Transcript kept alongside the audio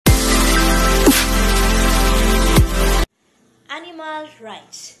Animal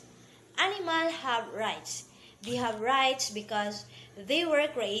rights. Animals have rights. They have rights because they were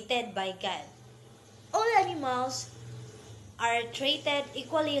created by God. All animals are treated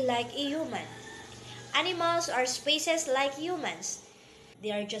equally like a human. Animals are species like humans. They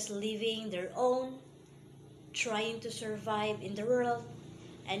are just living their own, trying to survive in the world,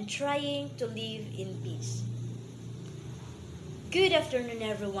 and trying to live in peace. Good afternoon,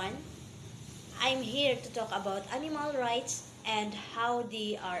 everyone. I'm here to talk about animal rights and how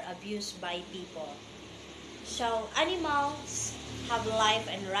they are abused by people. So, animals have life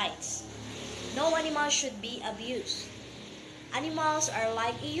and rights. No animal should be abused. Animals are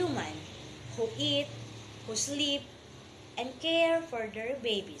like a human who eat, who sleep, and care for their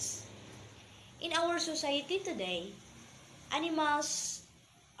babies. In our society today, animals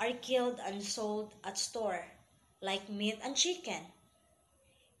are killed and sold at store, like meat and chicken.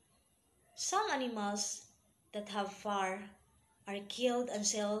 Some animals that have fur are killed and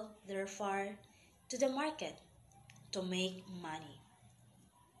sell their fur to the market to make money.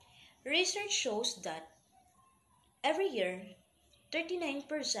 Research shows that every year,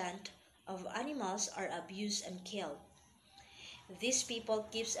 39% of animals are abused and killed. These people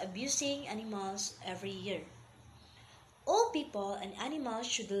keeps abusing animals every year. All people and animals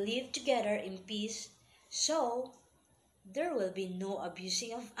should live together in peace, so there will be no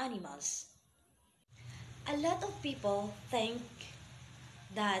abusing of animals. A lot of people think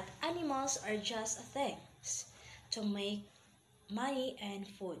that animals are just things to make money and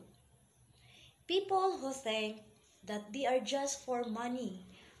food. People who think that they are just for money,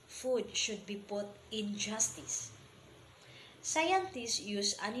 food should be put in justice. Scientists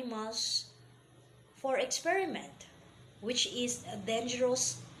use animals for experiment, which is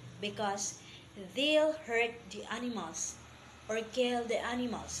dangerous because they'll hurt the animals or kill the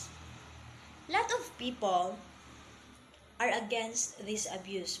animals. Lot of people are against this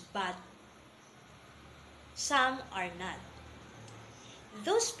abuse, but some are not.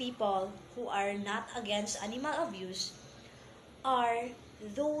 Those people who are not against animal abuse are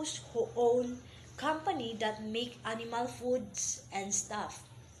those who own company that make animal foods and stuff.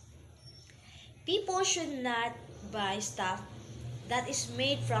 People should not buy stuff that is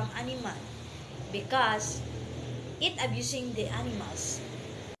made from animal because it abusing the animals.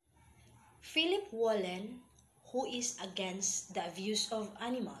 Philip Wallen, who is against the abuse of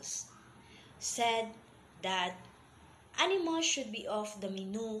animals, said that animals should be off the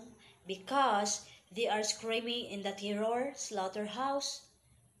menu because they are screaming in the terror slaughterhouse,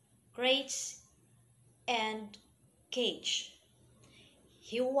 crates, and cage.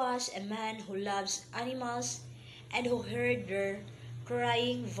 He was a man who loves animals and who heard their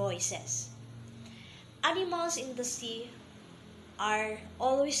crying voices. Animals in the sea are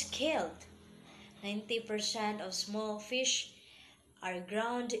always killed. 90% of small fish are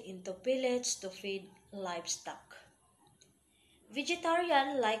ground into pellets to feed livestock.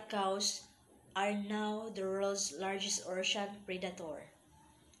 Vegetarian like cows are now the world's largest ocean predator.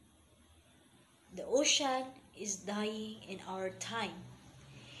 The ocean is dying in our time.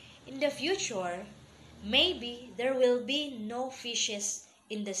 In the future, maybe there will be no fishes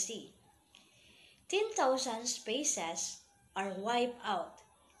in the sea. 10,000 species are wiped out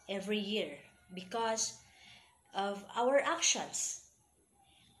every year because of our actions.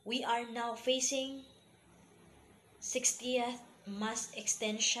 We are now facing 60th mass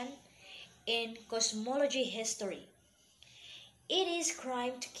extinction in cosmology history. It is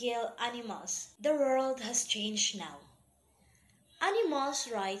crime to kill animals. The world has changed now. Animals'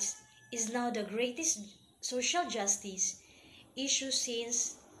 rights is now the greatest social justice issue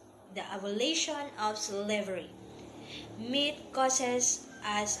since the abolition of slavery. Meat causes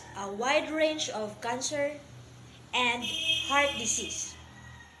us a wide range of cancer and heart disease.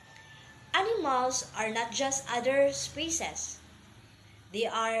 Animals are not just other species. They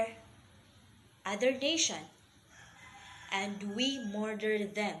are other nation, and we murder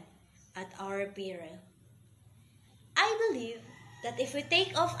them at our peril. I believe that if we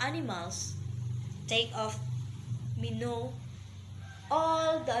take off animals, take off menu,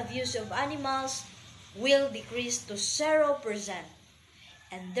 all the abuse of animals will decrease to 0%,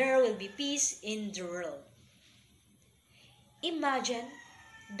 and there will be peace in the world. Imagine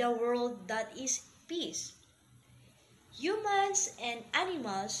the world that is peace. Humans and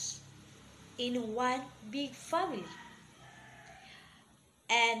animals in one big family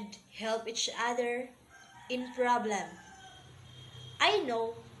and help each other in problem. I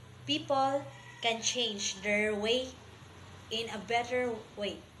know people can change their way in a better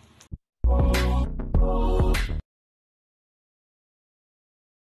way.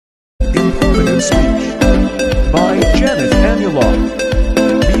 Informative speech by Janet Daniel. Dialogue.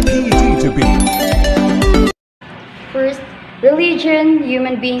 BPD to B. First, religion,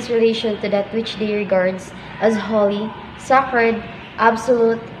 human beings' relation to that which they regards as holy, sacred,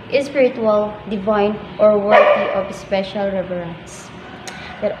 absolute, spiritual, divine, or worthy of special reverence.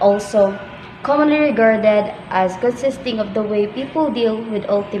 But also commonly regarded as consisting of the way people deal with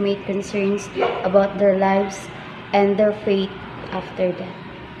ultimate concerns about their lives and their fate after death.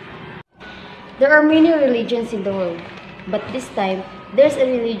 There are many religions in the world, but this time there's a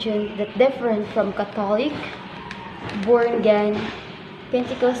religion that different from Catholic, born again,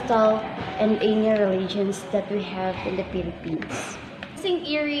 Pentecostal, and any religions that we have in the Philippines. Using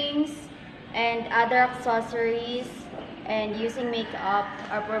earrings and other accessories and using makeup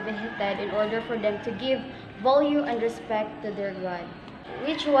are prohibited in order for them to give value and respect to their God,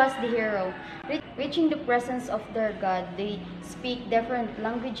 which was the hero. Reaching the presence of their God, they speak different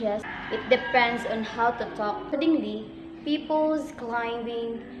languages. It depends on how to talk. Accordingly, people's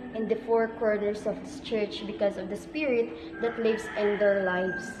climbing in the four corners of this church because of the spirit that lives in their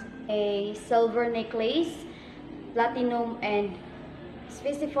lives. A silver necklace, platinum, and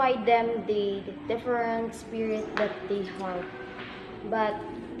specify them the different spirit that they have. But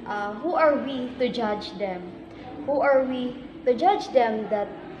who are we to judge them? Who are we to judge them that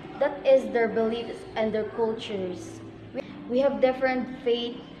is their beliefs and their cultures? We have different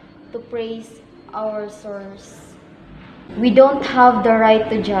faith to praise our source. We don't have the right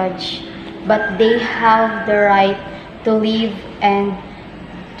to judge, but they have the right to live and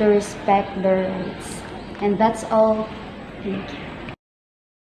to respect their rights. And that's all. Thank you.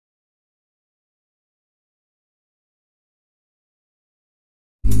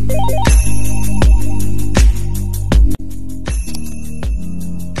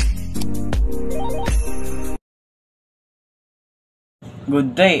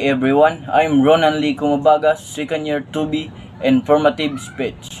 Good day everyone, I'm Ronan Lee Kumabagas, second year 2B Informative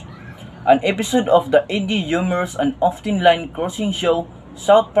Speech. An episode of the edgy, humorous, and often line-crossing show,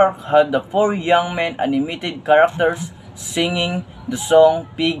 South Park had the four young men animated characters singing the song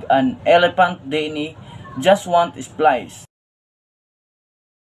Pig and Elephant Danny Just Want Splice.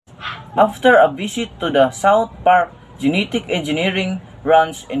 After a visit to the South Park genetic engineering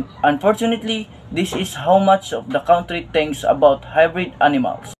runs, and unfortunately, this is how much of the country thinks about hybrid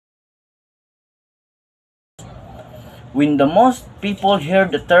animals. When the most people hear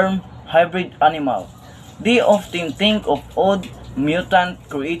the term hybrid animal, they often think of odd mutant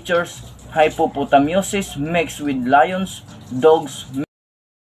creatures, hippopotamuses mixed with lions, dogs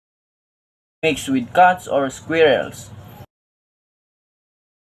mixed with cats or squirrels,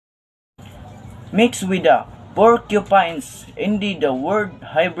 mixed with the porcupines. Indeed, the word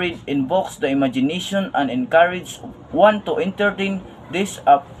hybrid invokes the imagination and encourages one to entertain these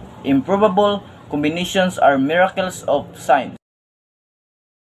improbable combinations are miracles of science.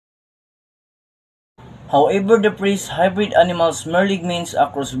 However, the phrase hybrid animals merely means a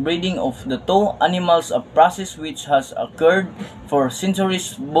crossbreeding of the two animals, a process which has occurred for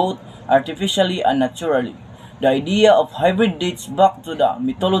centuries both artificially and naturally. The idea of hybrid dates back to the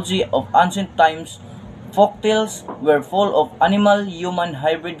mythology of ancient times. Folktales were full of animal-human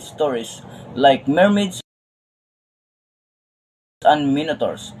hybrid stories, like mermaids and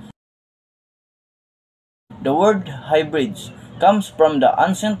minotaurs. The word hybrids comes from the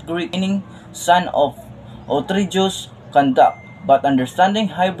ancient Greek meaning son of outrageous conduct, but understanding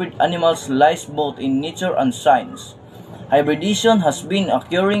hybrid animals lies both in nature and science. Hybridization has been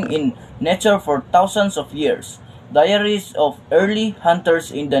occurring in nature for thousands of years. Diaries of early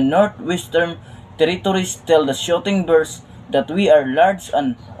hunters in the northwestern territories tell the shooting birds that we are large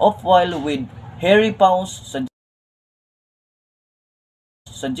and off-wild with hairy paws,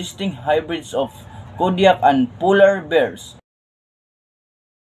 suggesting hybrids of Kodiak and polar bears.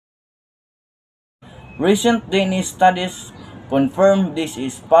 Recent DNA studies confirm this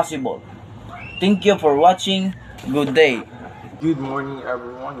is possible. Thank you for watching. Good day. Good morning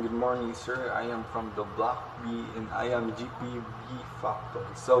everyone, good morning sir. I am from the Block B and I am GPB Factor.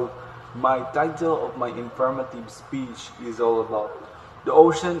 So my title of my informative speech is all about the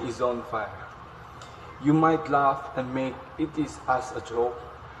ocean is on fire. You might laugh and make it is as a joke,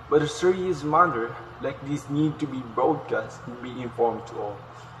 but a serious matter like this need to be broadcast and be informed to all.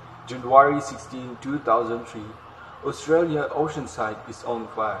 January 16, 2003, Australia Oceanside is on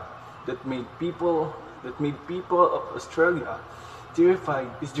fire. That made people of Australia terrified.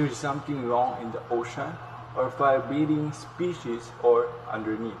 Is there something wrong in the ocean or fire-breathing species or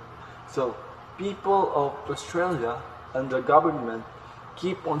underneath? So people of Australia and the government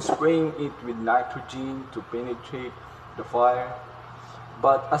keep on spraying it with nitrogen to penetrate the fire.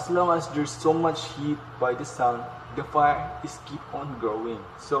 But as long as there's so much heat by the sun, the fire is keep on growing.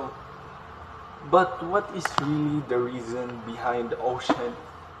 But what is really the reason behind the ocean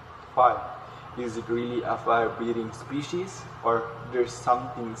fire? Is it really a fire-breathing species, or there's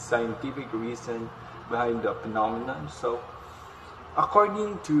something scientific reason behind the phenomenon?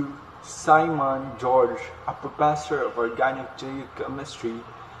 According to Simon George, a professor of organic geochemistry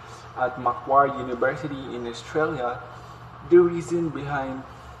at Macquarie University in Australia, the reason behind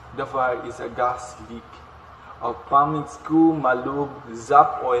the fire is a gas leak of Pamitsku Malub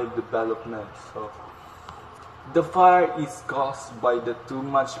Zap oil development. The fire is caused by the too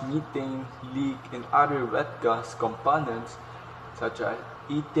much methane leak and other wet gas components such as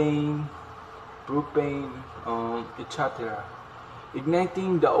ethane, propane, etc.,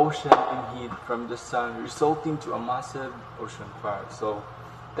 igniting the ocean and heat from the sun, resulting to a massive ocean fire. So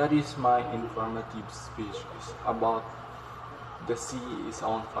that is my informative speech about the sea is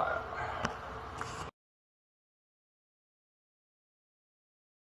on fire.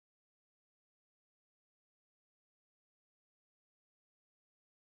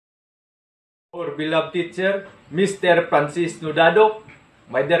 Our beloved teacher, Mr. Francis Nudado,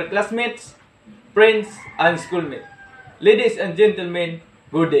 my dear classmates, friends, and schoolmates. Ladies and gentlemen,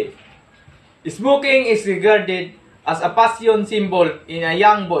 good day. Smoking is regarded as a passion symbol in a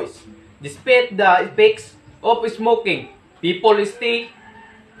young boys. Despite the effects of smoking, people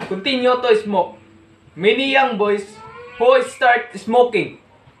continue to smoke. Many young boys who start smoking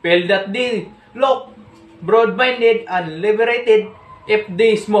feel that they look broad-minded and liberated if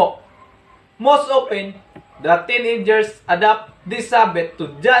they smoke. Most often, the teenagers adopt this habit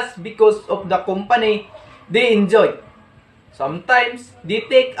just because of the company they enjoy. Sometimes, they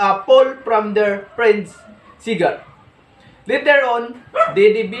take a pull from their friend's cigar. Later on,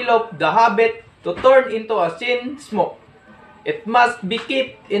 they develop the habit to turn into a chain smoke. It must be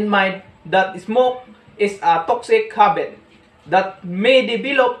kept in mind that smoke is a toxic habit that may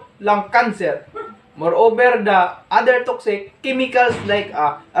develop lung cancer. Moreover, the other toxic chemicals like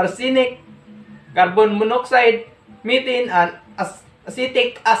arsenic, carbon monoxide, methane, and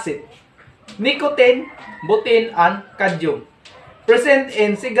acetic acid, nicotine, butane, and cadmium present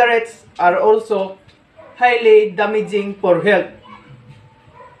in cigarettes are also highly damaging for health.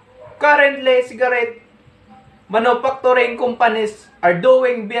 Currently, cigarette manufacturing companies are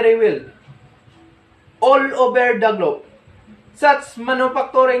doing very well all over the globe. Such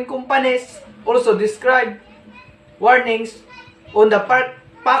manufacturing companies also describe warnings on the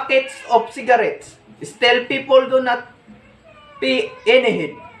packets of cigarettes. Still, people do not pay any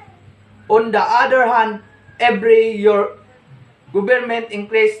heed. On the other hand, every year, government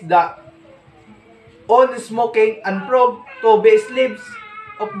increase the on smoking and prove to be slaves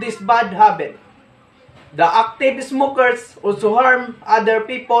of this bad habit. The active smokers also harm other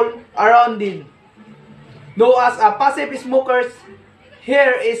people around them. Though as a passive smokers,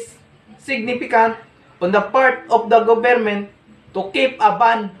 here is significant on the part of the government to keep a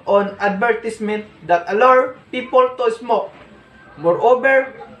ban on advertisement that allow people to smoke.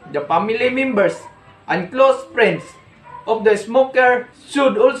 Moreover, the family members and close friends of the smoker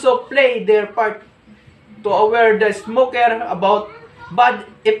should also play their part to aware the smoker about bad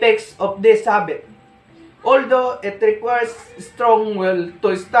effects of this habit. Although it requires strong will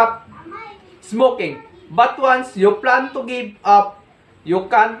to stop smoking, but once you plan to give up, you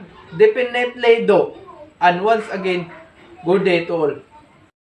can definitely do. And once again, good day to all.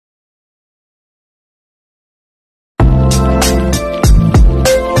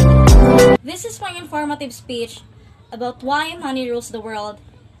 This is my informative speech about why money rules the world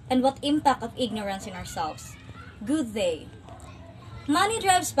and what impact of ignorance in ourselves. Good day. Money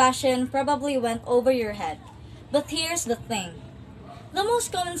drives passion probably went over your head, but here's the thing. The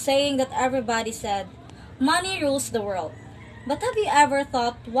most common saying that everybody said, money rules the world. But have you ever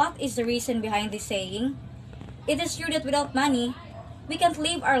thought what is the reason behind this saying? It is true that without money, we can't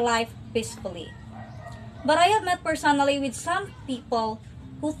live our life peacefully. But I have met personally with some people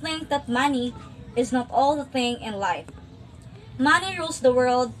who think that money is not all the thing in life. Money rules the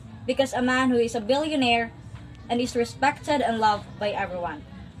world because a man who is a billionaire and is respected and loved by everyone.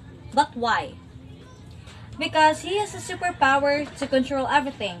 But why? Because he has a superpower to control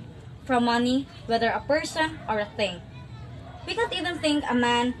everything, from money, whether a person or a thing. We can't even think a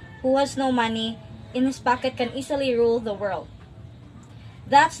man who has no money in his pocket can easily rule the world.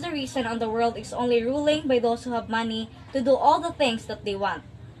 That's the reason on the world is only ruling by those who have money to do all the things that they want,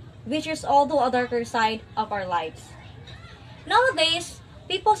 which is also a darker side of our lives. Nowadays,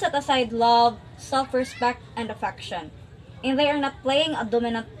 people set aside love, self-respect, and affection, and they are not playing a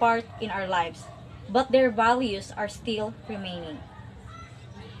dominant part in our lives, but their values are still remaining.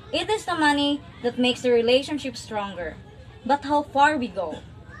 It is the money that makes the relationship stronger. But how far we go?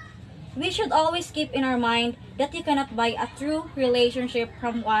 We should always keep in our mind that you cannot buy a true relationship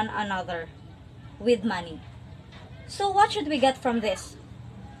from one another with money. So what should we get from this?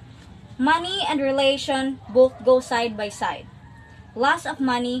 Money and relation both go side by side. Loss of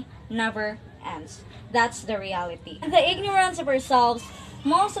money never ends. That's the reality. In the ignorance of ourselves,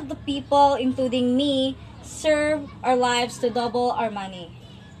 most of the people, including me, serve our lives to double our money,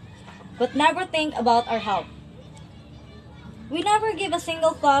 but never think about our health. We never give a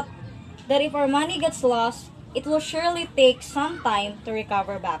single thought that if our money gets lost, it will surely take some time to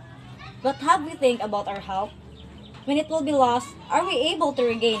recover back. But have we think about our health? When it will be lost, are we able to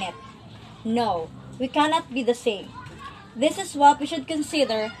regain it? No, we cannot be the same. This is what we should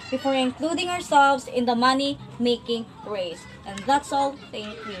consider before including ourselves in the money-making race. And that's all.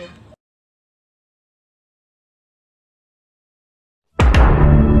 Thank you.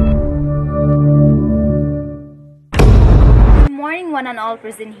 Good morning, one and all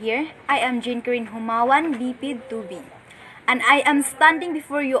present here. I am Jean Corinne Humawan, BP 2B, and I am standing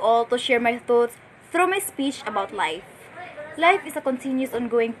before you all to share my thoughts through my speech about life. Life is a continuous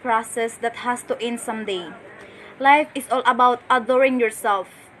ongoing process that has to end someday. Life is all about adoring yourself,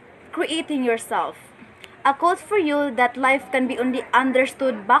 creating yourself. A quote for you that life can be only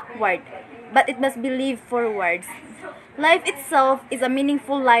understood backward, but it must be lived forwards. Life itself is a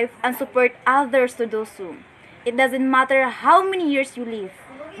meaningful life and support others to do so. It doesn't matter how many years you live,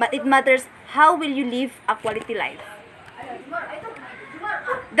 but it matters how will you live a quality life.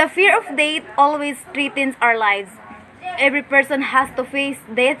 The fear of death always threatens our lives. Every person has to face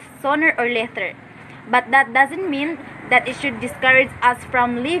death sooner or later, but that doesn't mean that it should discourage us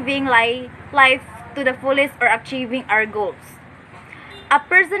from living life to the fullest or achieving our goals. A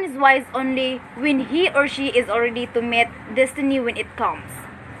person is wise only when he or she is already to meet destiny when it comes,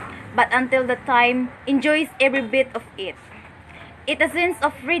 but until the time, enjoys every bit of it. It is a sense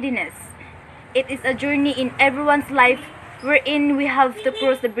of readiness. It is a journey in everyone's life wherein we have to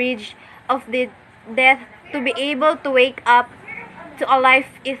cross the bridge of the death to be able to wake up to a life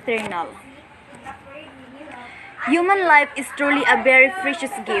eternal. Human life is truly a very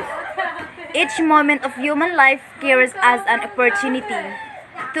precious gift. Each moment of human life carries us an opportunity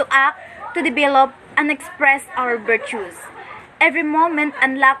to act, to develop, and express our virtues. Every moment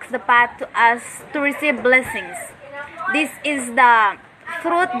unlocks the path to us to receive blessings. This is the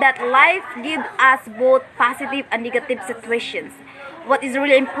truth that life gives us both positive and negative situations. What is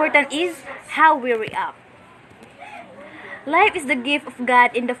really important is how we react. Life is the gift of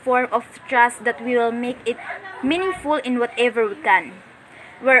God in the form of trust that we will make it meaningful in whatever we can.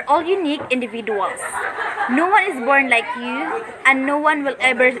 We're all unique individuals. No one is born like you, and no one will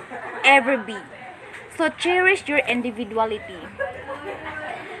ever be. So cherish your individuality.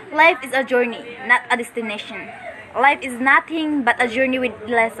 Life is a journey, not a destination. Life is nothing but a journey with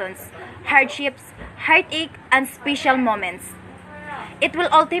lessons, hardships, heartache, and special moments. It will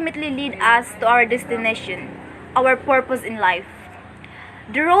ultimately lead us to our destination, our purpose in life.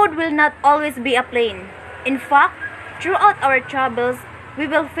 The road will not always be a plain. In fact, throughout our travels, we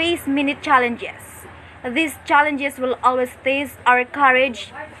will face many challenges. These challenges will always test our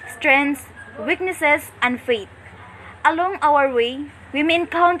courage, strengths, weaknesses, and faith. Along our way, we may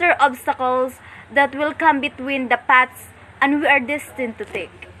encounter obstacles that will come between the paths and we are destined to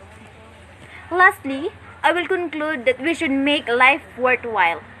take. Lastly, I will conclude that we should make life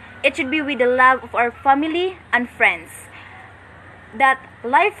worthwhile. It should be with the love of our family and friends. That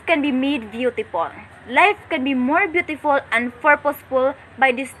life can be made beautiful. Life can be more beautiful and purposeful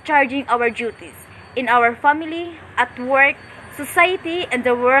by discharging our duties in our family, at work, society, and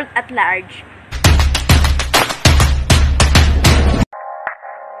the world at large.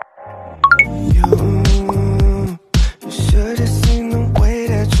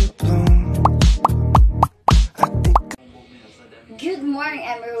 Good morning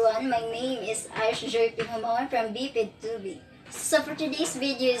everyone, my name is Aish Joy Pingamon from BP 2B. So for today's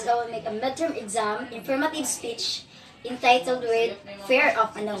video I will make a midterm exam informative speech entitled with Fear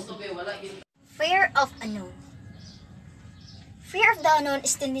of Unknown. Fear of Unknown. Fear of the unknown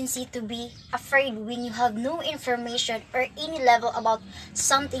is tendency to be afraid when you have no information or any level about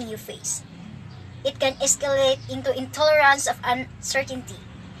something you face. It can escalate into intolerance of uncertainty.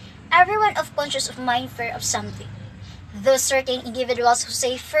 Everyone is conscious of mind fear of something. Those certain individuals who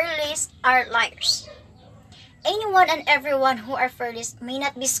say fearless are liars. Anyone and everyone who are fearless may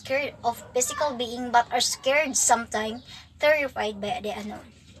not be scared of physical being but are scared sometimes, terrified by the unknown.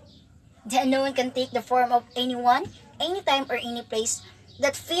 The unknown can take the form of anyone, anytime or any place.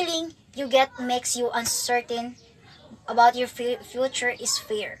 That feeling you get makes you uncertain about your future is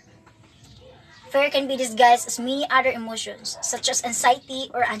fear. Fear can be disguised as many other emotions, such as anxiety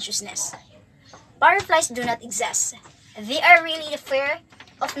or anxiousness. Butterflies do not exist. They are really the fear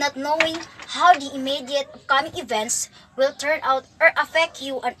of not knowing how the immediate upcoming events will turn out or affect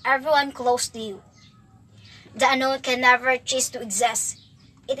you and everyone close to you. The unknown can never cease to exist.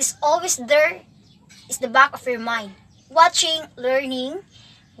 It is always there, is the back of your mind, watching, learning,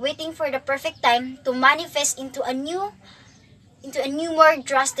 waiting for the perfect time to manifest into a new, more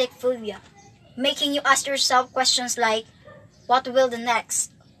drastic phobia, making you ask yourself questions like, what will the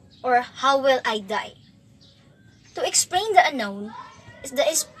next? Or how will I die? To explain the unknown is the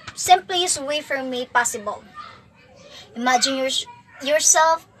simplest way for me possible. Imagine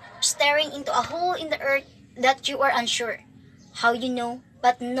yourself staring into a hole in the earth that you are unsure how you know,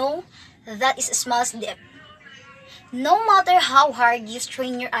 but know that is a small depth. No matter how hard you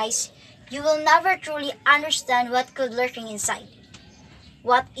strain your eyes, you will never truly understand what could lurking inside.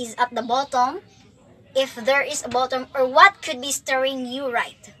 What is at the bottom, if there is a bottom, or what could be stirring you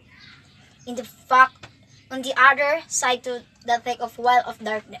right. In the fact, on the other side to the thick of well of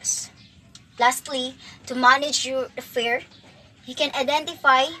darkness. Lastly, to manage your fear, you can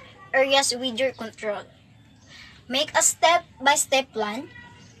identify areas with your control. Make a step-by-step plan.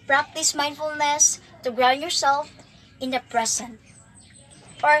 Practice mindfulness to ground yourself in the present.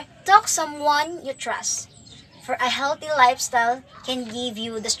 Or talk someone you trust. For a healthy lifestyle can give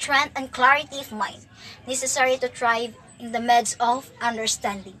you the strength and clarity of mind necessary to thrive in the midst of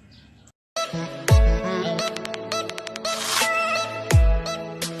understanding.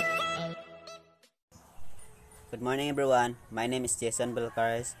 Good morning everyone, my name is Jason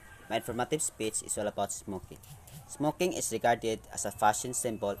Belcares. My informative speech is all about smoking. Smoking is regarded as a fashion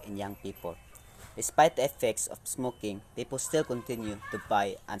symbol in young people. Despite the effects of smoking, people still continue to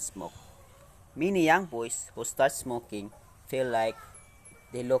buy and smoke. Many young boys who start smoking feel like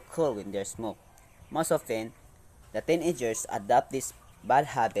they look cool when they smoke. Most often, the teenagers adopt this bad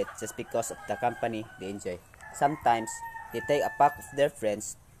habit just because of the company they enjoy. Sometimes, they take a pack of their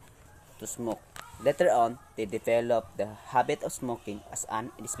friends to smoke. Later on, they develop the habit of smoking as an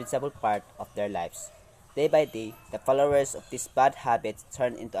indispensable part of their lives. Day by day, the followers of this bad habit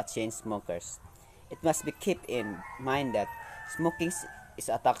turn into a chain smokers. It must be kept in mind that smoking is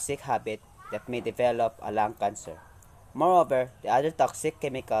a toxic habit that may develop a lung cancer. Moreover, the other toxic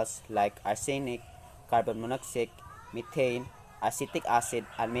chemicals like arsenic, carbon monoxide, methane, acetic acid,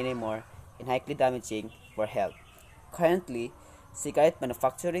 and many more are highly damaging for health. Currently, cigarette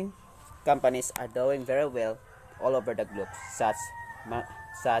manufacturing companies are doing very well all over the globe. Such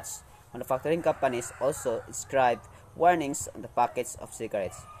manufacturing companies also inscribe warnings on the packets of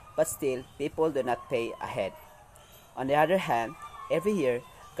cigarettes, but still, people do not pay ahead. On the other hand, every year,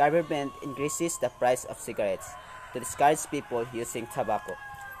 government increases the price of cigarettes to discourage people using tobacco.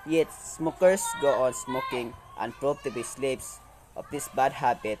 Yet, smokers go on smoking and prove to be slaves of this bad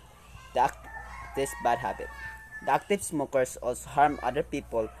habit. The active smokers also harm other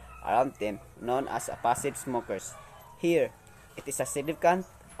people around them, known as passive smokers. Here, it is a significant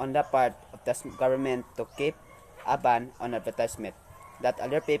on the part of the government to keep a ban on advertisement that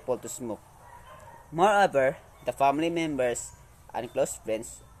allow people to smoke. Moreover, the family members and close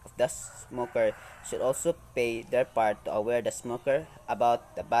friends of the smoker should also play their part to aware the smoker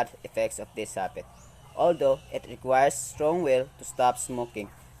about the bad effects of this habit. Although it requires strong will to stop smoking,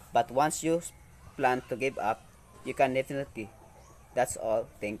 but once you plan to give up, you can definitely. That's all.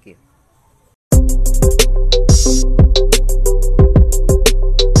 Thank you.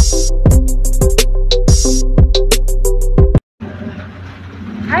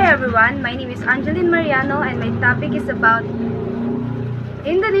 Hi everyone, my name is Angeline Mariano and my topic is about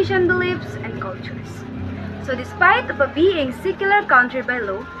Indonesian beliefs and cultures. So despite of being secular country by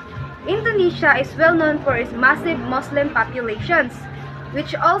law, Indonesia is well known for its massive Muslim populations,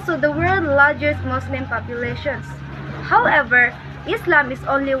 which also the world's largest Muslim populations. However, Islam is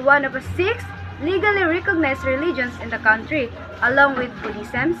only one of the 6 legally recognized religions in the country, along with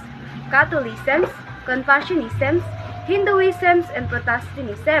Buddhism, Catholicism, Confucianism, Hinduism, and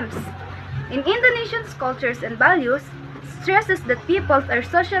Protestantism. In Indonesian's cultures and values, stresses that peoples are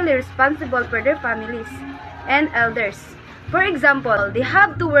socially responsible for their families and elders. For example, they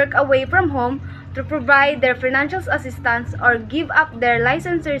have to work away from home to provide their financial assistance or give up their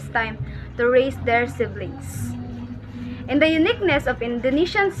licensors' time to raise their siblings. And the uniqueness of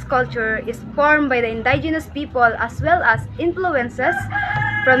Indonesian's culture is formed by the indigenous people as well as influences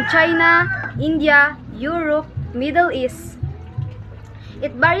from China, India, Europe, Middle East.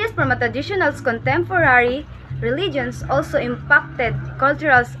 It varies from a traditional contemporary religions also impacted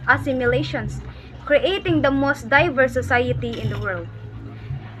cultural assimilations, creating the most diverse society in the world.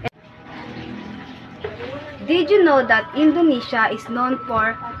 Did you know that Indonesia is known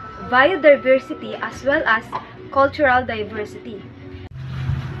for biodiversity as well as cultural diversity?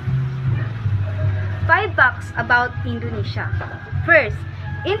 5 facts about Indonesia. First,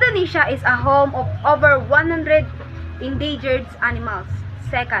 Indonesia is a home of over 100 endangered animals.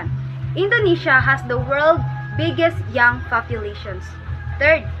 Second, Indonesia has the world's biggest young populations.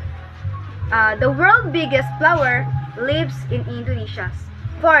 Third, the world's biggest flower lives in Indonesia.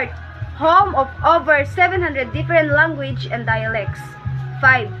 Fourth, home of over 700 different language and dialects.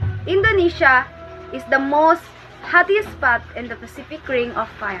 5. Indonesia is the most hottest spot in the Pacific Ring of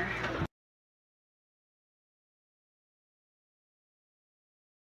Fire.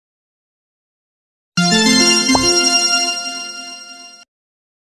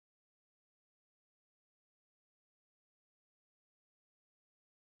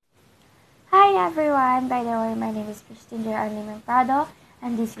 Hi everyone, by the way, my name is Christine Gerardo Prado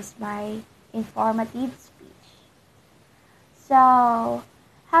and this is my informative speech. So,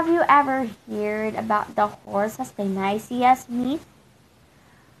 have you ever heard about the horse as Dionysius myth?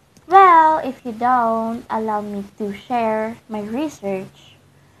 Well, if you don't, allow me to share my research.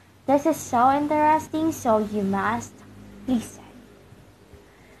 This is so interesting, so you must listen.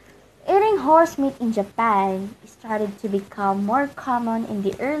 Eating horse meat in Japan started to become more common in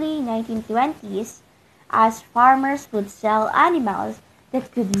the early 1920s as farmers would sell animals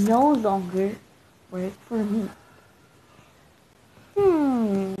that could no longer work for meat.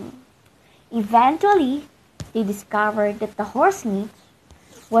 Eventually, they discovered that the horse meat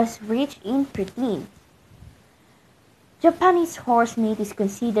was rich in protein. Japanese horse meat is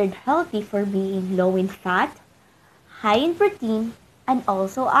considered healthy for being low in fat, high in protein, and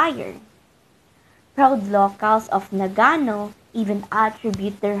also iron. Proud locals of Nagano even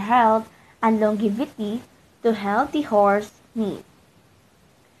attribute their health and longevity to healthy horse meat.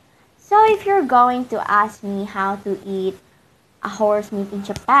 So if you're going to ask me how to eat a horse meat in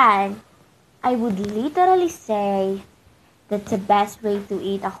Japan, I would literally say that the best way to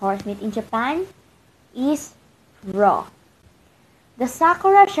eat a horse meat in Japan is raw. The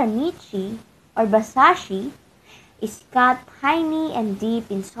sakura shanichi or basashi is cut tiny and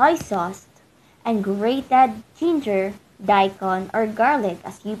deep in soy sauce and grated ginger, daikon, or garlic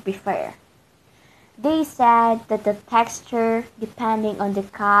as you prefer. They said that the texture, depending on the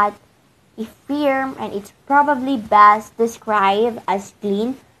cut, is firm and it's probably best described as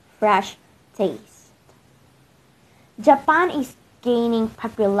clean, fresh taste. Japan is gaining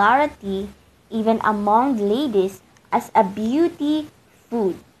popularity even among ladies as a beauty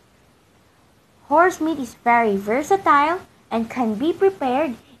food. Horse meat is very versatile and can be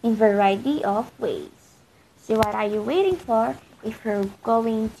prepared in variety of ways. So what are you waiting for? If you're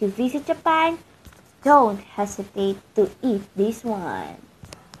going to visit Japan, don't hesitate to eat this one.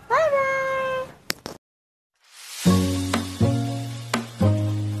 Bye-bye!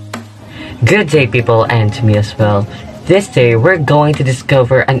 Good day people, and to me as well. This day we're going to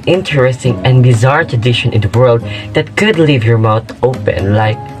discover an interesting and bizarre tradition in the world that could leave your mouth open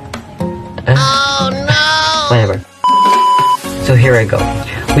like... oh no! Whatever. So here I go.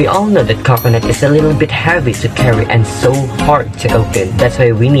 We all know that coconut is a little bit heavy to carry and so hard to open. That's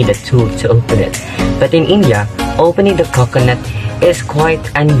why we need a tool to open it. But in India, opening the coconut is quite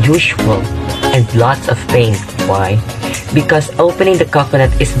unusual and lots of pain. Why? Because opening the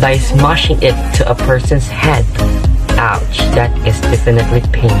coconut is by smashing it to a person's head. Ouch, that is definitely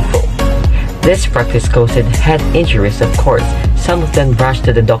painful. This practice caused head injuries, of course. Some of them rushed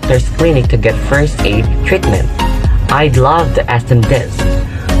to the doctor's clinic to get first aid treatment. I'd love to ask them this.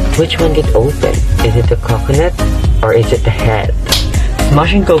 Which one get open? Is it the coconut or is it the head?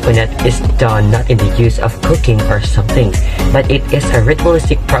 Smashing coconut is done not in the use of cooking or something, but it is a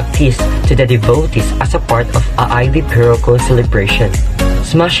ritualistic practice to the devotees as a part of a Adi Piroko celebration.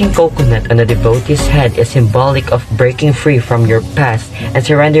 Smashing coconut on a devotee's head is symbolic of breaking free from your past and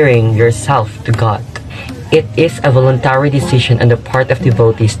surrendering yourself to God. It is a voluntary decision on the part of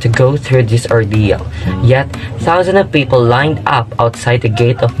devotees to go through this ordeal. Yet, thousands of people lined up outside the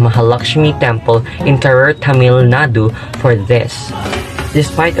gate of Mahalakshmi Temple in Karur, Tamil Nadu for this.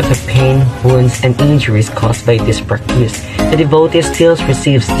 Despite of the pain, wounds, and injuries caused by this practice, the devotee still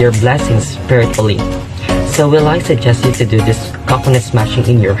receives their blessings spiritually. So will I suggest you to do this coconut smashing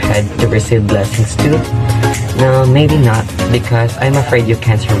in your head to receive blessings too? No, maybe not, because I'm afraid you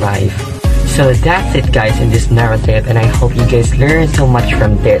can't survive. So that's it guys in this narrative, and I hope you guys learned so much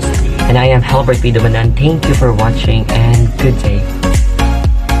from this. And I am Halbert Pidomanan. Thank you for watching and good day.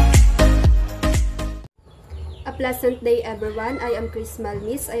 A pleasant day everyone. I am Chris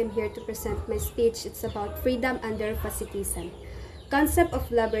Malmis. I am here to present my speech. It's about freedom under fascism. Concept of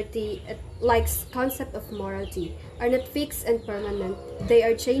liberty, like concept of morality, are not fixed and permanent. They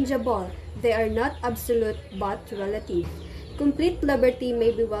are changeable. They are not absolute but relative. Complete liberty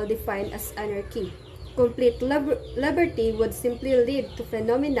may be well defined as anarchy. Complete liberty would simply lead to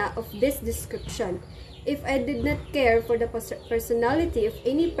phenomena of this description. If I did not care for the personality of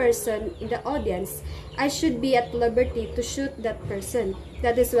any person in the audience, I should be at liberty to shoot that person.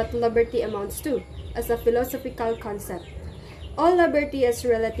 That is what liberty amounts to, as a philosophical concept. All liberty is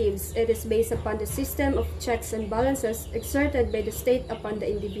relatives. It is based upon the system of checks and balances exerted by the state upon the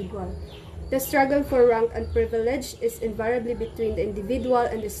individual. The struggle for rank and privilege is invariably between the individual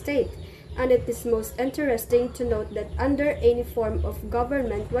and the state, and it is most interesting to note that under any form of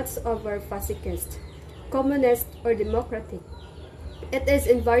government whatsoever, fascist, communist, or democratic, it is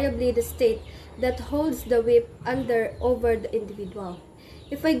invariably the state that holds the whip over the individual.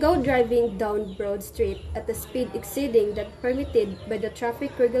 If I go driving down Broad Street at a speed exceeding that permitted by the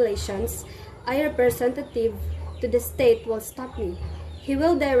traffic regulations, a representative to the state will stop me. He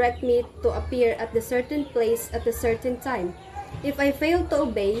will direct me to appear at the certain place at a certain time. If I fail to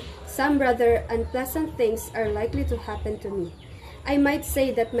obey, some rather unpleasant things are likely to happen to me. I might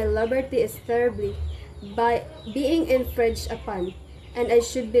say that my liberty is terribly by being infringed upon, and I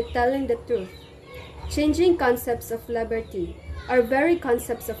should be telling the truth. Changing concepts of liberty. Our very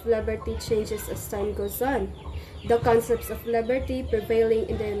concepts of liberty changes as time goes on. The concepts of liberty prevailing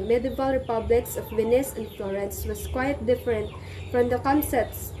in the medieval republics of Venice and Florence was quite different from the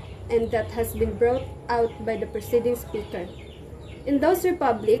concepts and that has been brought out by the preceding speaker. In those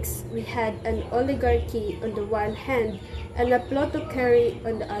republics, we had an oligarchy on the one hand and a plutocracy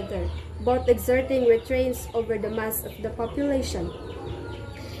on the other, both exerting restraints over the mass of the population.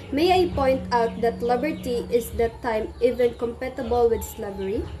 May I point out that liberty is that time even compatible with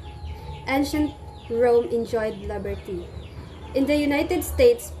slavery? Ancient Rome enjoyed liberty. In the United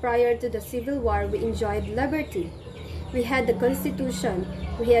States, prior to the Civil War, we enjoyed liberty. We had the Constitution.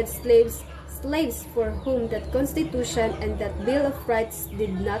 We had slaves for whom that Constitution and that Bill of Rights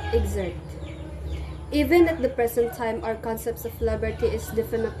did not exert. Even at the present time, our concepts of liberty is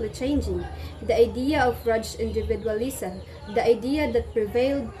definitely changing. The idea of rugged individualism, the idea that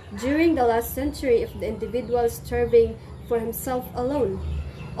prevailed during the last century of the individual striving for himself alone,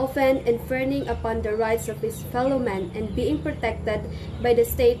 often inferring upon the rights of his fellow man and being protected by the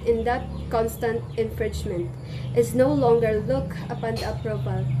state in that constant infringement, is no longer looked upon the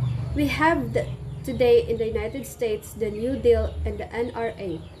approval. We have today in the United States the New Deal and the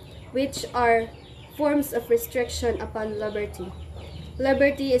NRA, which are forms of restriction upon liberty.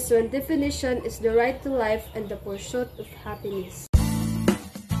 Liberty is one definition is the right to life and the pursuit of happiness.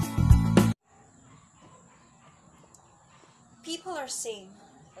 People are same.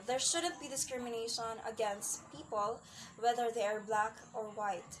 There shouldn't be discrimination against people, whether they are black or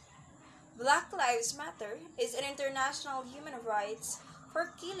white. Black Lives Matter is an international human rights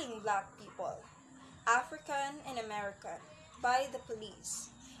for killing black people, African and American, by the police.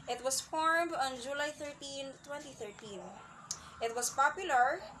 It was formed on July 13, 2013. It was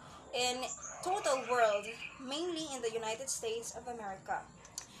popular in total world, mainly in the United States of America.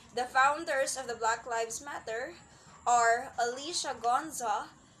 The founders of the Black Lives Matter are Alicia Gonza,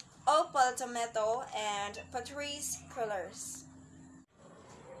 Opal Tomato, and Patrice Cullors.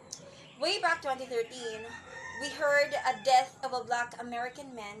 Way back 2013, we heard a death of a black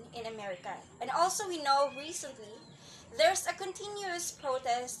American man in America. And also we know recently, there's a continuous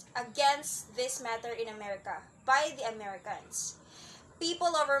protest against this matter in America by the Americans.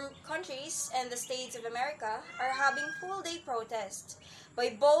 People over countries and the states of America are having full-day protests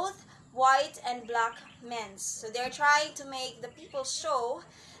by both white and black men. So they're trying to make the people show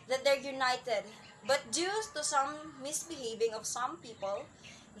that they're united. But due to some misbehaving of some people,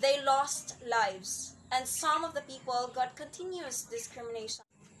 they lost lives. And some of the people got continuous discrimination.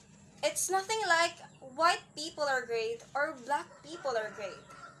 It's nothing like white people are great or black people are great.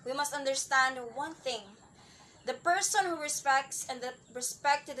 We must understand one thing. The person who respects and that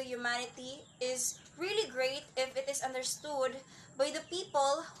respect to the humanity is really great if it is understood by the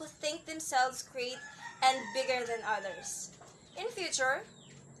people who think themselves great and bigger than others. In future,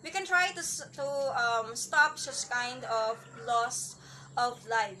 we can try to stop such kind of loss of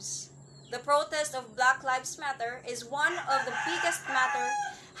lives. The protest of Black Lives Matter is one of the biggest matter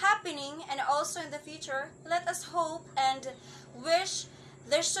happening, and also in the future, let us hope and wish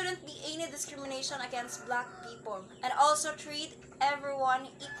there shouldn't be any discrimination against black people, and also treat everyone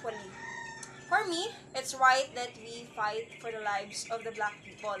equally. For me, it's right that we fight for the lives of the black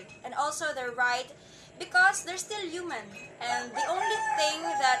people, and also they're right because they're still human, and the only thing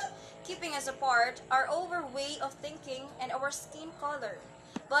that keeping us apart are our way of thinking and our skin color.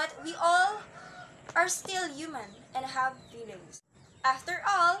 But we all are still human and have feelings. After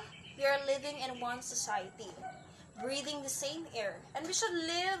all, we are living in one society, breathing the same air, and we should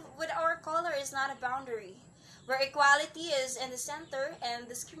live with our color is not a boundary, where equality is in the center and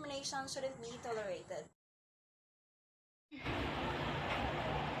discrimination shouldn't be tolerated.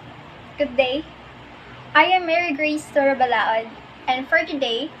 Good day. I am Mary Grace Torabalaod, and for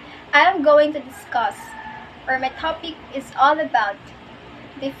today, I am going to discuss, or my topic is all about,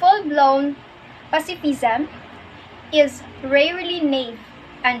 the full-blown pacifism is rarely naive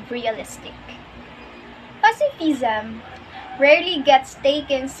and realistic. Pacifism rarely gets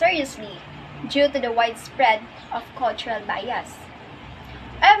taken seriously due to the widespread of cultural bias.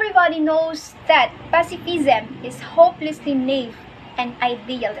 Everybody knows that pacifism is hopelessly naive and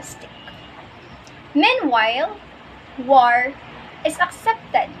idealistic. Meanwhile, war is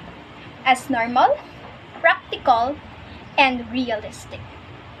accepted as normal, practical, and realistic.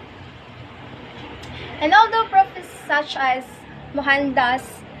 And although prophets such as Mohandas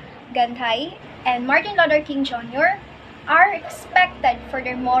Gandhi and Martin Luther King Jr. are expected for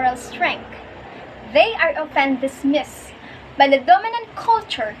their moral strength, they are often dismissed by the dominant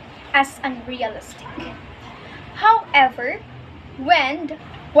culture as unrealistic. However, when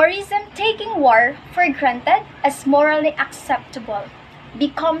warism, taking war for granted as morally acceptable,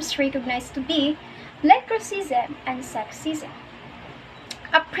 becomes recognized to be like racism and sexism,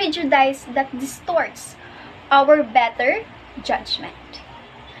 a prejudice that distorts our better judgment,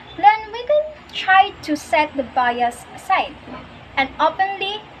 then we can try to set the bias aside and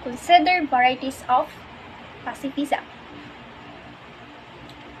openly consider varieties of pacifism.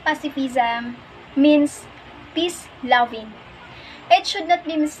 Pacifism means peace-loving. It should not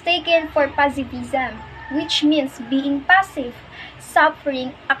be mistaken for pacifism, which means being passive,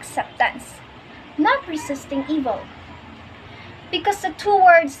 suffering acceptance, not resisting evil. Because the two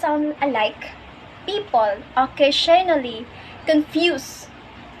words sound alike, people occasionally confuse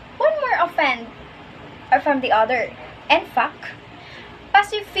one more often or from the other. In fact,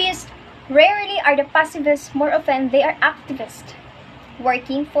 pacifists rarely are the pacifists, more often they are activists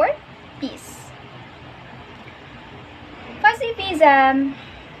working for peace. Pacifism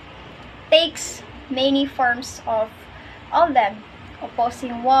takes many forms of all them,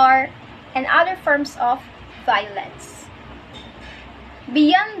 opposing war and other forms of violence.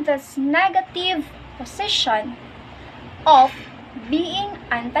 Beyond this negative position of being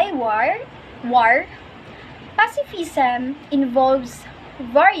anti-war, pacifism involves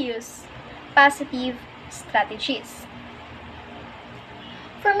various positive strategies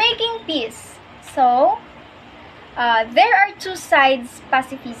for making peace. So, there are two sides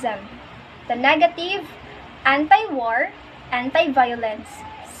pacifism: the negative, anti-war, anti-violence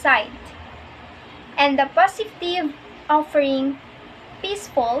side, and the positive, offering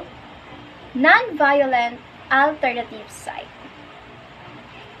peaceful, non-violent alternative side.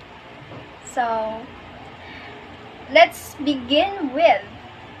 So, let's begin with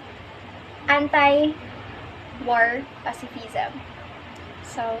anti-war pacifism.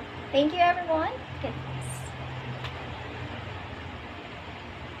 So, thank you everyone. Good.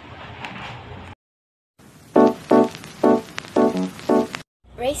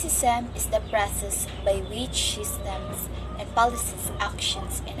 Racism is the process by which systems and policies,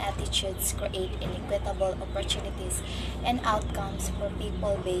 actions, and attitudes create inequitable opportunities and outcomes for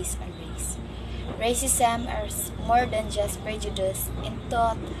people based on race. Racism is more than just prejudice in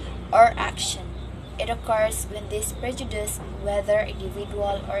thought or action. It occurs when this prejudice, whether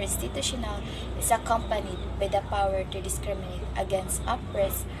individual or institutional, is accompanied by the power to discriminate against,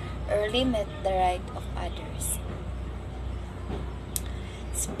 oppress, or limit the right of others.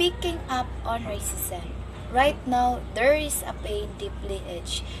 Speaking up on racism, right now there is a pain deeply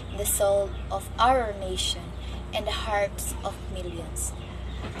etched in the soul of our nation and the hearts of millions.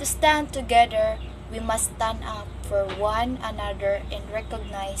 To stand together, we must stand up for one another and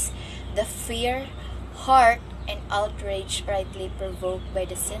recognize the fear, hurt, and outrage rightly provoked by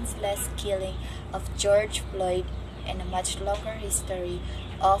the senseless killing of George Floyd and a much longer history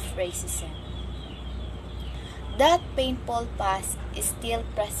of racism. That painful past is still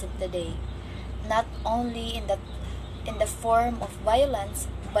present today, not only in the form of violence,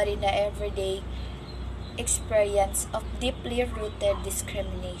 but in the everyday experience of deeply rooted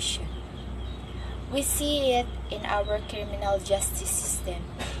discrimination. We see it in our criminal justice system,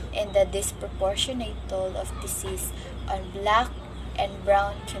 in the disproportionate toll of disease on Black and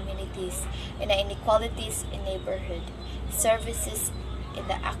brown communities, in the inequalities in neighborhood services, in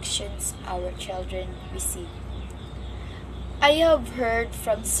the actions our children receive. I have heard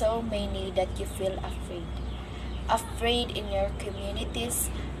from so many that you feel afraid. Afraid in your communities,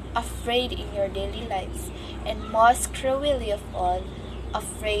 afraid in your daily lives, and most cruelly of all,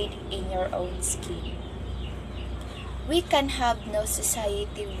 afraid in your own skin. We can have no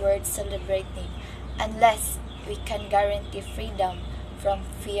society worth celebrating unless we can guarantee freedom from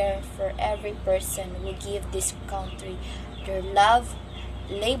fear for every person who give this country their love,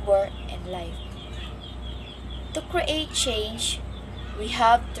 labor, and life. To create change, we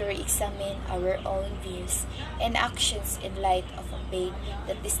have to re-examine our own views and actions in light of a pain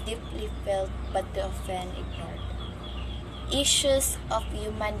that is deeply felt but too often ignored. Issues of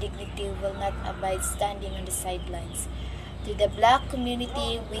human dignity will not abide standing on the sidelines. To the Black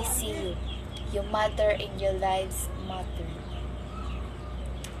community, we see you. You matter and your lives matter.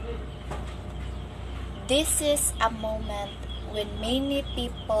 This is a moment when many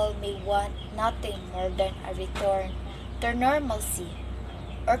people may want nothing more than a return to normalcy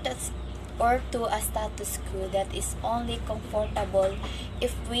or to a status quo that is only comfortable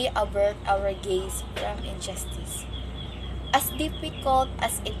if we avert our gaze from injustice. As difficult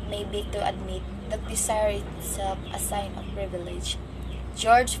as it may be to admit that desire itself a sign of privilege,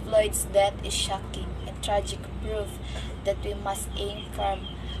 George Floyd's death is shocking and tragic proof that we must aim from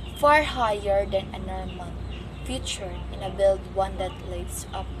far higher than a normal future and build one that lives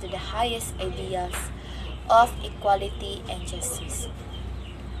up to the highest ideals of equality and justice.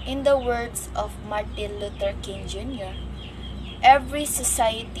 In the words of Martin Luther King Jr., every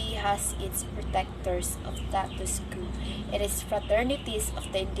society has its protectors of status quo. It is fraternities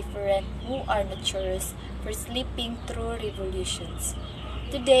of the indifferent who are notorious for sleeping through revolutions.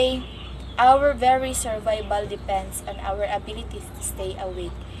 Today, our very survival depends on our ability to stay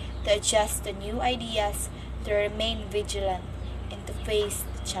awake, to adjust to new ideas, to remain vigilant, and to face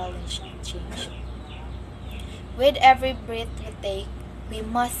the challenge and change. With every breath we take, we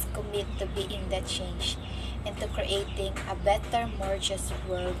must commit to being that change and to creating a better, more just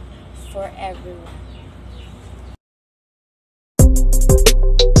world for everyone.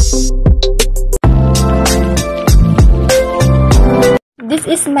 This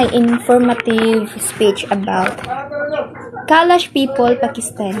is my informative speech about Kalash people,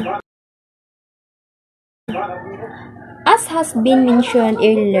 Pakistan. As has been mentioned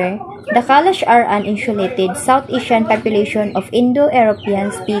earlier, the Kalash are an insulated South Asian population of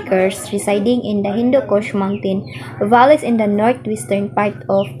Indo-European speakers residing in the Hindu Kush mountain valleys in the northwestern part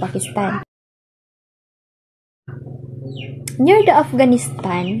of Pakistan. Near the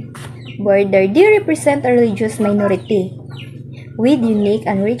Afghanistan border, they represent a religious minority with unique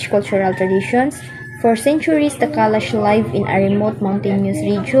and rich cultural traditions. For centuries, the Kalash live in a remote mountainous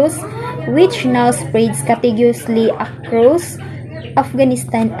regions, which now spreads contiguously across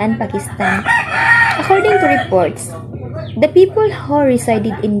Afghanistan and Pakistan. According to reports, the people who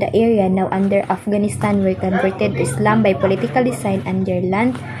resided in the area now under Afghanistan were converted to Islam by political design and their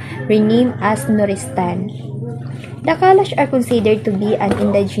land renamed as Nuristan. The Kalash are considered to be an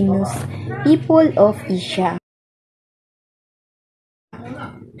indigenous people of Asia,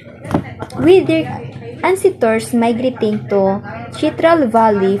 with their ancestors migrating to Chitral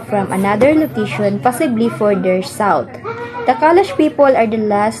Valley from another location, possibly further south. The Kalash people are the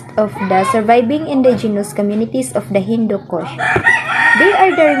last of the surviving indigenous communities of the Hindu Kush. They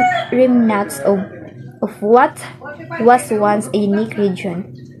are the remnants of what was once a unique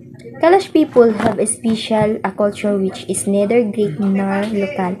region. Kalash people have a culture which is neither Greek nor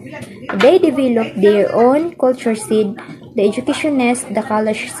local. They develop their own culture seed. The educationists, the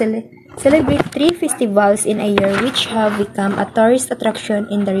Kalash celebrate 3 festivals in a year which have become a tourist attraction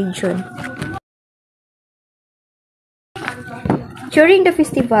in the region. During the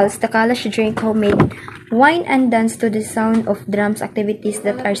festivals, the Kalash drink homemade wine and dance to the sound of drums, activities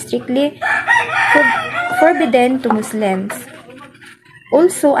that are strictly forbidden to Muslims.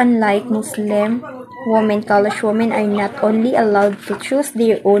 Also, unlike Muslim women, Kalash women are not only allowed to choose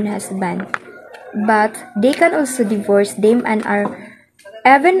their own husband, but they can also divorce them and are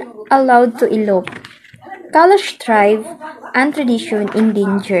even allowed to elope. Kalash thrive and tradition in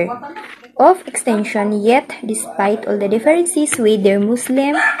danger of extinction, yet despite all the differences with their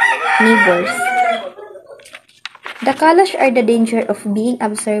Muslim neighbors, the Kalash are the danger of being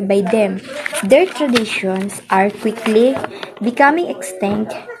absorbed by them. Their traditions are quickly becoming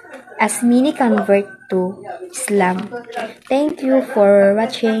extinct as many convert to Islam. Thank you for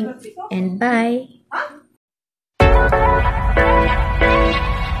watching and bye.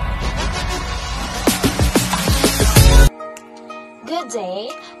 Good day.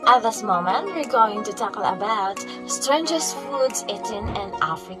 At this moment, we're going to tackle about strangest foods eaten in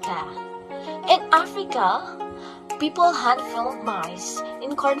Africa. In Africa, People hunt field mice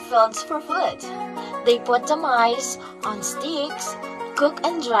in cornfields for food. They put the mice on sticks. Cook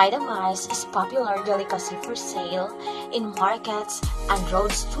and dry the mice is popular delicacy for sale in markets and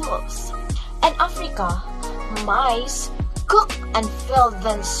road stools. In Africa, mice cook and filled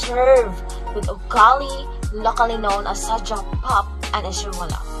then serve with ugali, locally known as sajak pap and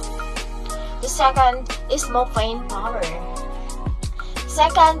eshirola. The second is mopane power.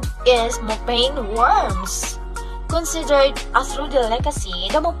 Second is mopane worms. Considered a true delicacy,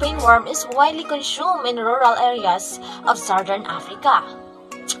 the mopane worm is widely consumed in rural areas of southern Africa.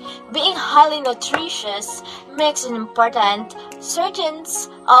 Being highly nutritious makes an important source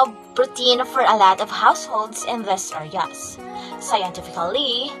of protein for a lot of households in these areas.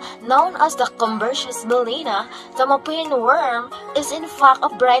 Scientifically known as the Convertius balena, the mopane worm is in fact a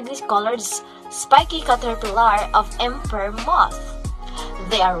brightly colored spiky caterpillar of emperor moth.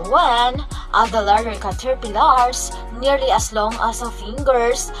 They are one of the larger caterpillars, nearly as long as our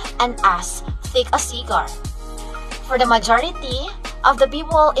fingers and as thick as a cigar. For the majority of the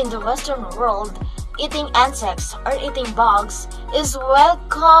people in the Western world, eating insects or eating bugs is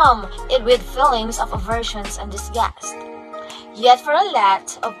welcome with feelings of aversions and disgust. Yet for a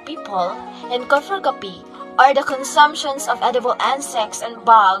lot of people in Kofurgapi, or the consumptions of edible insects and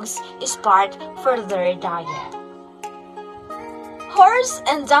bugs is part for their diet. Horse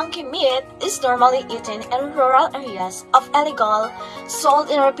and donkey meat is normally eaten in rural areas of illegal,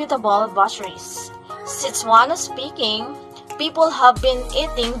 sold in reputable butcheries. Setswana speaking, people have been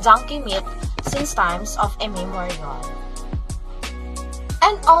eating donkey meat since times of immemorial.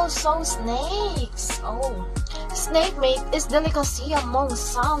 And also snakes. Snake meat is delicacy among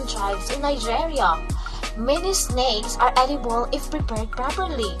some tribes in Nigeria. Many snakes are edible if prepared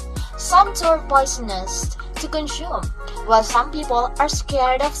properly. Some too are poisonous to consume. While some people are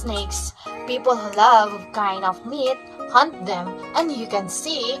scared of snakes, people who love kind of meat hunt them, and you can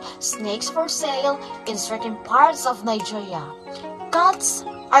see snakes for sale in certain parts of Nigeria. Cats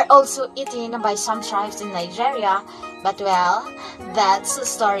are also eaten by some tribes in Nigeria, but well, that's a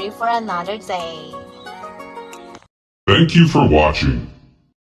story for another day. Thank you for watching.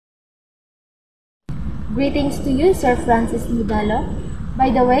 Greetings to you, Sir Francis Mudalo. By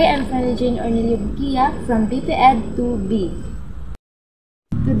the way, I'm Fanny Jane Ornelio Bukia from BPED 2B.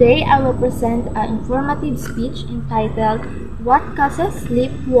 Today, I will present an informative speech entitled, What Causes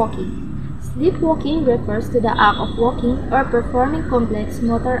Sleepwalking? Sleepwalking refers to the act of walking or performing complex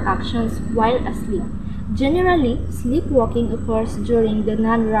motor actions while asleep. Generally, sleepwalking occurs during the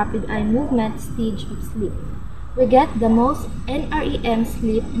non-rapid eye movement stage of sleep. We get the most NREM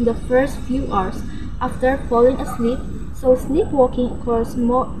sleep in the first few hours after falling asleep, so sleepwalking occurs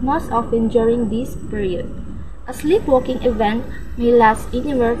most often during this period. A sleepwalking event may last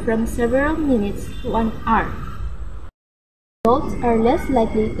anywhere from several minutes to an hour. Adults are less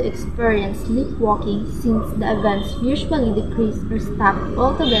likely to experience sleepwalking since the events usually decrease or stop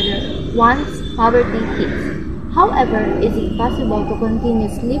altogether once puberty hits. However, is it possible to continue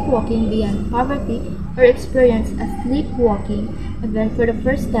sleepwalking beyond puberty or experience a sleepwalking event for the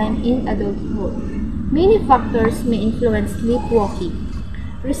first time in adulthood? Many factors may influence sleepwalking.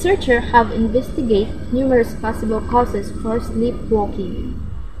 Researchers have investigated numerous possible causes for sleepwalking.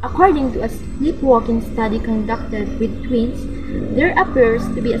 According to a sleepwalking study conducted with twins, there appears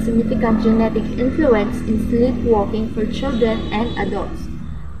to be a significant genetic influence in sleepwalking for children and adults.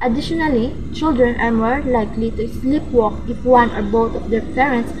 Additionally, children are more likely to sleepwalk if one or both of their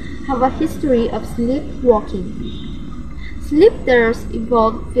parents have a history of sleepwalking. Sleep terrors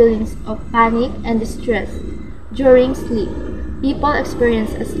evoke feelings of panic and distress. During sleep, people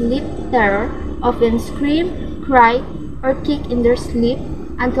experience a sleep terror, often scream, cry, or kick in their sleep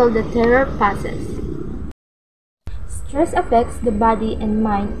until the terror passes. Stress affects the body and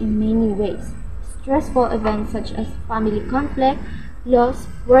mind in many ways. Stressful events such as family conflict, loss,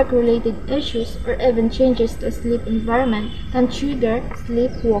 work-related issues, or even changes to a sleep environment can trigger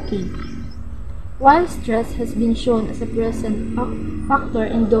sleepwalking. While stress has been shown as a present factor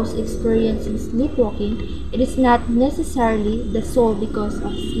in those experiencing sleepwalking, it is not necessarily the sole cause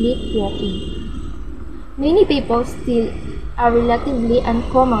of sleepwalking. Many people still a relatively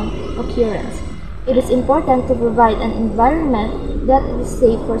uncommon occurrence. It is important to provide an environment that is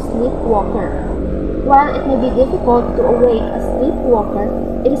safe for sleepwalker. While it may be difficult to awake a sleepwalker,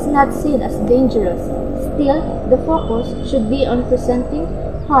 it is not seen as dangerous. Still, the focus should be on preventing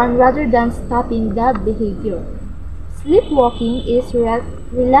harm rather than stopping the behavior. Sleepwalking is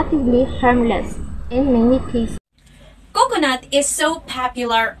relatively harmless in many cases. Coconut is so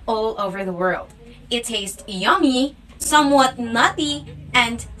popular all over the world. It tastes yummy, somewhat nutty,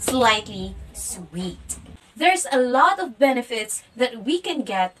 and slightly sweet. There's a lot of benefits that we can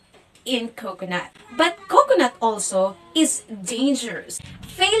get in coconut. But coconut also is dangerous.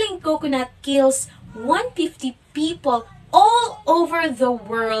 Failing coconut kills 150 people all over the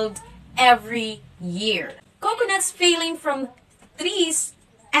world every year. Coconuts failing from trees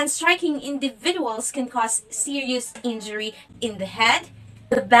and striking individuals can cause serious injury in the head,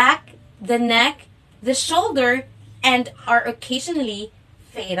 the back, the neck, the shoulder, and are occasionally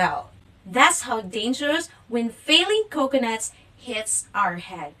fatal. That's how dangerous when failing coconuts hits our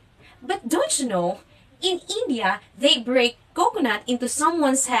head. But don't you know, in India, they break coconut into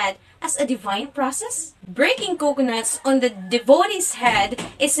someone's head as a divine process? Breaking coconuts on the devotee's head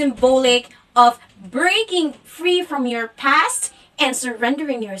is symbolic of breaking free from your past and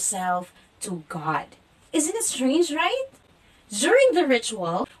surrendering yourself to God. Isn't it strange, right? During the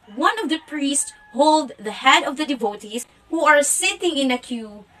ritual, one of the priests hold the head of the devotees who are sitting in a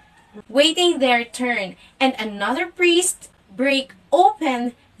queue waiting their turn, and another priest break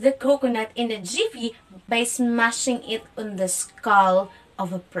open the coconut in a jiffy by smashing it on the skull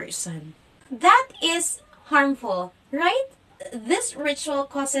of a person. That is harmful, right? This ritual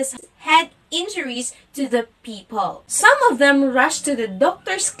causes head injuries to the people. Some of them rush to the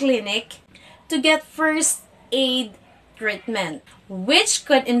doctor's clinic to get first aid treatment, which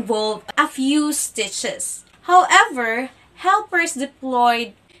could involve a few stitches. However, helpers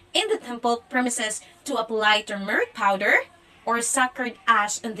deployed in the temple premises to apply turmeric powder or sacred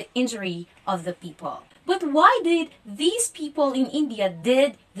ash on the injury of the people. But why did these people in India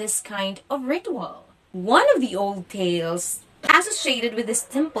did this kind of ritual? One of the old tales associated with this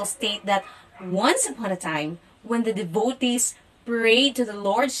temple state that once upon a time, when the devotees prayed to the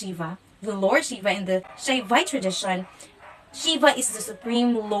Lord Shiva in the Shaivite tradition, Shiva is the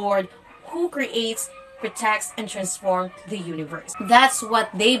supreme Lord who creates, protects, and transforms the universe. That's what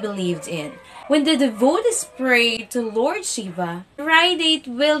they believed in. When the devotees prayed to Lord Shiva, the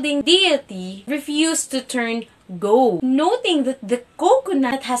trident-wielding deity refused to turn gold. Noting that the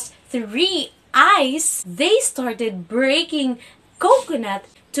coconut has 3 eyes, they started breaking coconut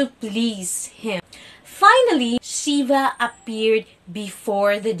to please him. Finally, Shiva appeared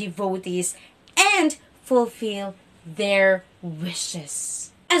before the devotees and fulfilled their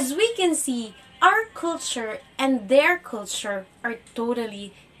wishes. As we can see, our culture and their culture are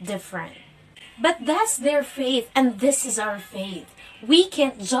totally different. But that's their faith and this is our faith. We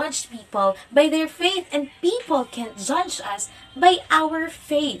can't judge people by their faith and people can't judge us by our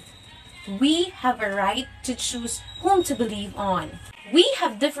faith. We have a right to choose whom to believe on. We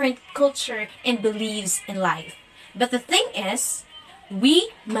have different culture and beliefs in life. But the thing is,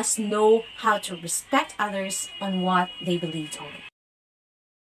 we must know how to respect others on what they believed on.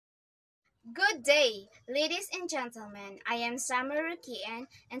 Good day, ladies and gentlemen. I am Summer Rukian,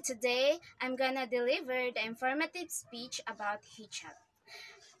 and today I'm gonna deliver the informative speech about hijab.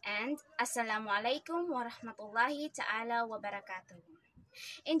 And Assalamualaikum warahmatullahi ta'ala wabarakatuh.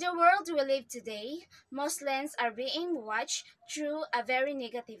 In the world we live today, Muslims are being watched through a very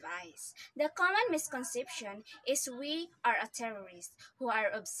negative eyes. The common misconception is we are a terrorist who are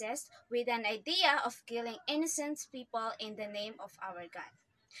obsessed with an idea of killing innocent people in the name of our God.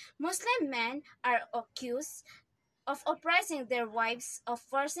 Muslim men are accused of oppressing their wives, of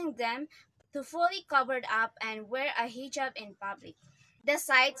forcing them to fully covered up and wear a hijab in public. The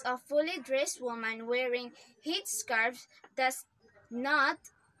sight of fully dressed women wearing headscarves does not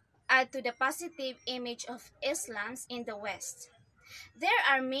add to the positive image of Islam in the West. There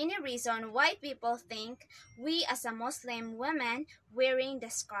are many reasons why people think we as a Muslim women wearing the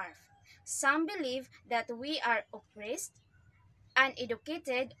scarf. Some believe that we are oppressed,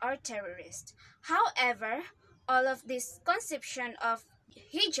 uneducated, or terrorists. However, all of these conceptions of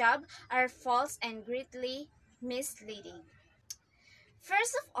hijab are false and greatly misleading.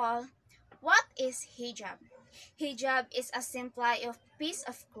 First of all, what is hijab? Hijab is a simple piece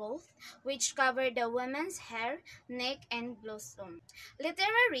of cloth which covers the woman's hair, neck, and bosom.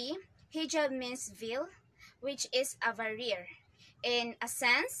 Literally, hijab means veil, which is a barrier. In a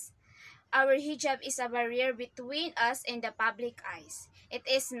sense, our hijab is a barrier between us and the public eyes. It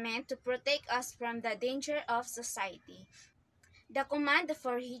is meant to protect us from the danger of society. The command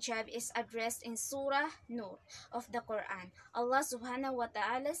for hijab is addressed in Surah Nur of the Quran. Allah subhanahu wa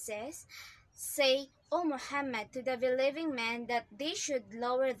ta'ala says, "Say, O Muhammad, to the believing men that they should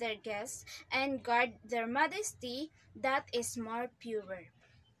lower their guests and guard their modesty that is more pure."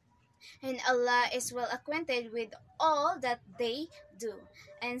 and Allah is well acquainted with all that they do.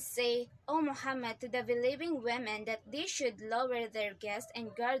 And say, O Muhammad, to the believing women that they should lower their guests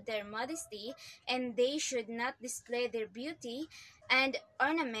and guard their modesty, and they should not display their beauty and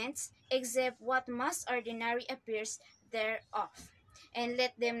ornaments except what most ordinary appears thereof. And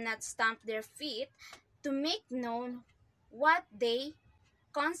let them not stamp their feet to make known what they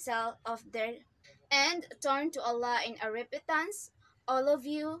counsel of their, and turn to Allah in a repentance, all of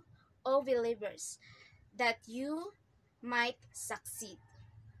you, O believers, that you might succeed.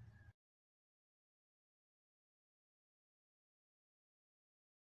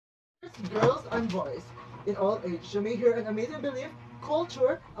 Girls and boys in all age, you may hear an amazing belief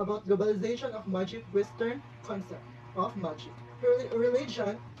culture about globalization of magic, Western concept of magic,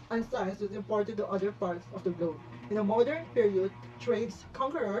 religion, and science was imported to other parts of the globe. In a modern period, trades,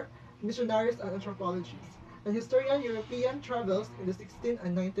 conqueror, missionaries, and anthropologists, and historian European travels in the 16th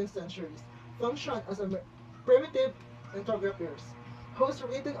and 19th centuries functioned as a primitive entographers, whose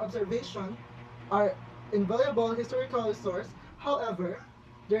written observation are invaluable historical resource. However,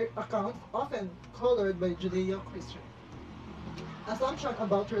 their accounts often colored by Judeo-Christian assumption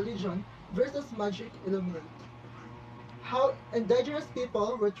about religion versus magic illuminate how indigenous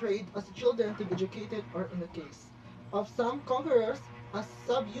people were trained as children to be educated, or in the case of some conquerors, a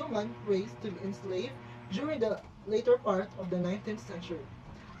subhuman race to be enslaved during the later part of the 19th century.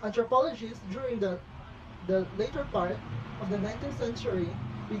 Anthropologists during the later part of the 19th century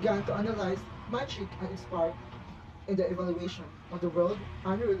began to analyze magic and its part in the evaluation of the world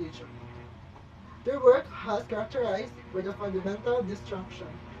and religion. Their work has characterized by the fundamental distinction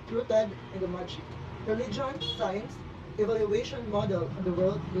rooted in the magic, religion, science, evaluation model of the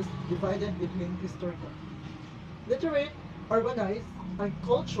world is divided between historical, literate, urbanized, and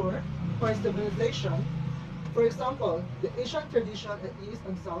culture or civilization. For example, the Asian tradition in East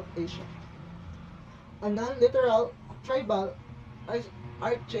and South Asia. And non-literal, tribal,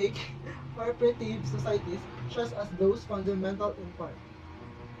 archaic, or primitive societies such as those fundamental in part.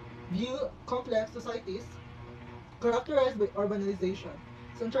 View complex societies characterized by urbanization,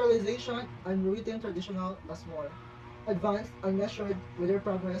 centralization, and written traditional as more advanced and measured with their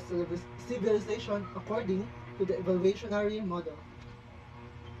progress civilization according to the evolutionary model.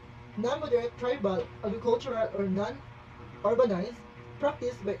 Non-modern, tribal, agricultural, or non-urbanized,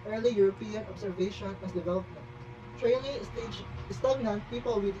 practiced by early European observation as development, trailing stagnant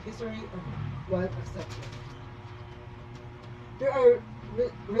people with history and wild acceptance. There are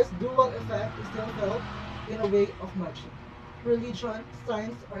residual effects still felt in a way of magic. Religion,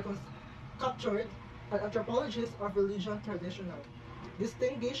 science are captured, and anthropologists of religion traditional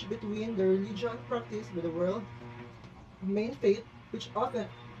distinguish between the religion practiced by the world main faith, which often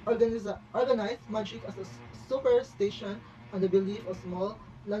organize magic as a superstition, and the belief of small,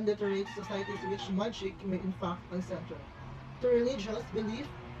 non-literate societies which magic may in fact uncenter. To religious belief,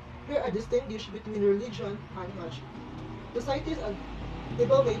 here are distinguished between religion and magic. Societies and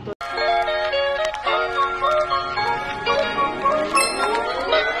evaluators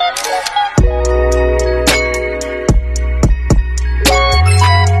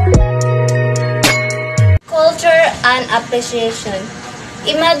Culture and appreciation.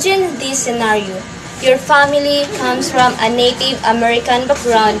 Imagine this scenario. Your family comes from a Native American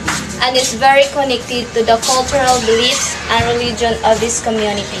background and is very connected to the cultural beliefs and religion of this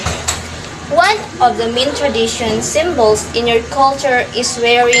community. One of the main tradition symbols in your culture is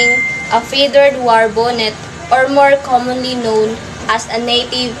wearing a feathered war bonnet, or more commonly known as a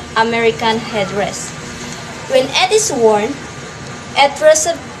Native American headdress. When it is worn, it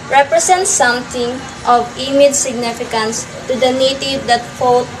represents something of immense significance to the native that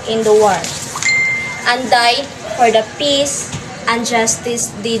fought in the war and died for the peace and justice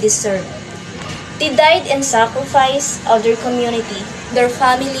they deserve. They died in sacrifice of their community, their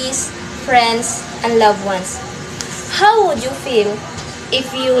families, friends, and loved ones. How would you feel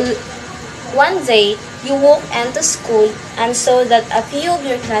if one day you walk into school and saw that a few of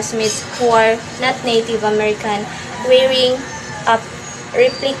your classmates who are not Native American wearing a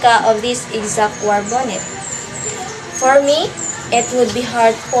replica of this exact war bonnet? For me, it would be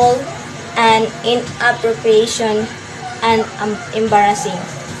hurtful and inappropriation and embarrassing.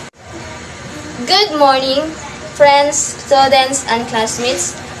 Good morning, friends, students, and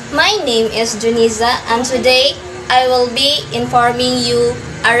classmates. My name is Juniza, and today I will be informing you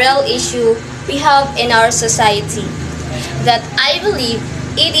a real issue we have in our society that I believe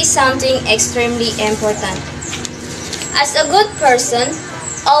it is something extremely important. As a good person,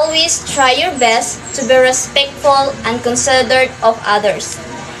 always try your best to be respectful and considerate of others.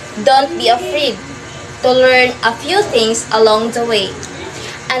 Don't be afraid to learn a few things along the way.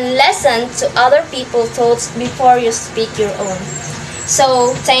 and listen to other people's thoughts before you speak your own.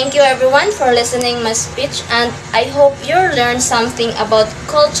 So, thank you everyone for listening my speech, and I hope you learned something about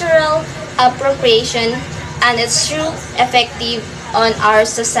cultural appropriation and its true effective on our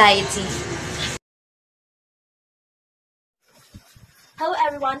society. Hello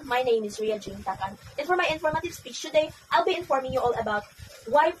everyone, my name is Ria Jane Takan, and for my informative speech today, I'll be informing you all about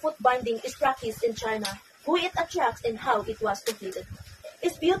why foot binding is practiced in China, who it attracts, and how it was completed.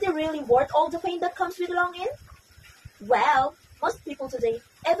 Is beauty really worth all the pain that comes with longing? Well, most people today,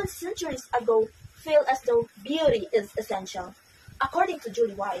 even centuries ago, feel as though beauty is essential. According to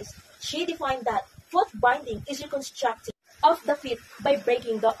Julie Wise, she defined that foot binding is reconstructing of the feet by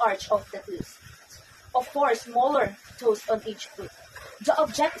breaking the arch of the toes. Of 4 smaller toes on each foot. The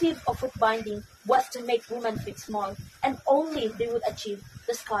objective of foot binding was to make women's feet small, and only they would achieve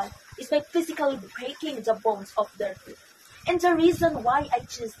the skull is by physically breaking the bones of their feet. And the reason why I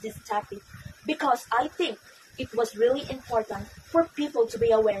choose this topic, because I think it was really important for people to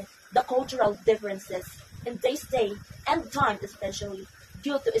be aware the cultural differences in this day and time, especially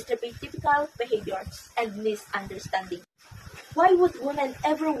due to stereotypical behaviors and misunderstanding. Why would women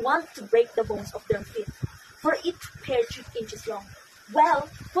ever want to break the bones of their feet, for each pair 3 inches long? Well,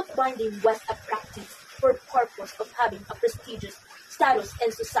 foot binding was a practice for purpose of having a prestigious status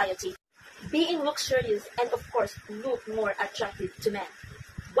in society, being luxurious, and of course look more attractive to men.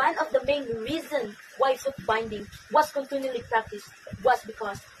 One of the main reasons why foot binding was continually practiced was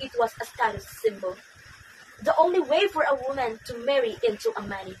because it was a status symbol. The only way for a woman to marry into a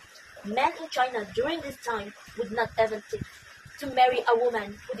man. Men in China during this time would not even think to marry a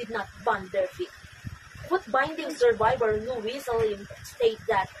woman who did not bind their feet. Foot binding survivor Louis Salim states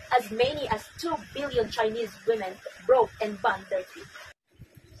that as many as 2 billion Chinese women broke and bound their feet.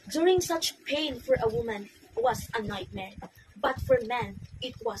 During such pain for a woman was a nightmare, but for men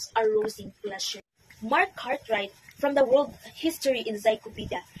it was a rousing pleasure. Mark Cartwright from the World History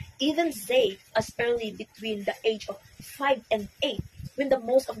Encyclopedia even say as early between the age of 5 and 8, when the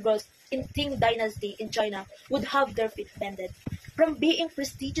most of girls in Qing dynasty in China would have their feet bended. From being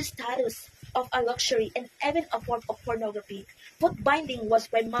prestigious status of a luxury and even a form of pornography, foot binding was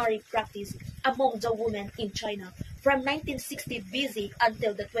primarily practiced among the women in China from 1960 BC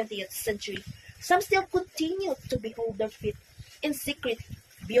until the 20th century. Some still continue to behold their feet in secret.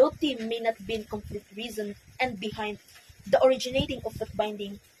 Beauty may not be the complete reason and behind the originating of foot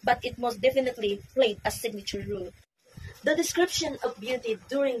binding, but it most definitely played a signature role. The description of beauty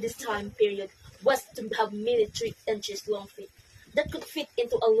during this time period was to have merely 3 inches long feet that could fit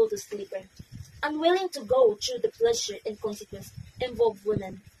into a lotus slipper. Unwilling to go through the pleasure and consequence involved,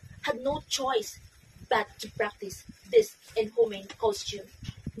 women had no choice but to practice this inhumane costume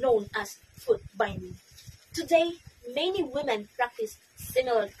known as foot binding. Today, many women practice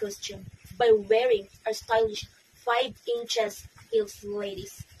similar costume by wearing a stylish 5 inches heels.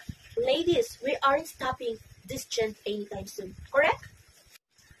 Ladies, we aren't stopping this trend anytime soon, correct?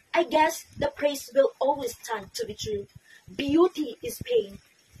 I guess the praise will always stand to be true. Beauty is pain.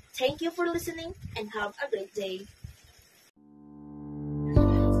 Thank you for listening and have a great day.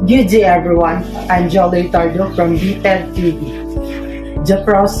 Good day everyone, I'm Jolly Tardo from BTED TV. The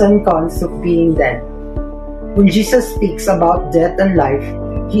pros and cons of being dead. When Jesus speaks about death and life,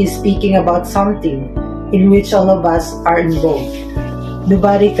 he is speaking about something in which all of us are involved.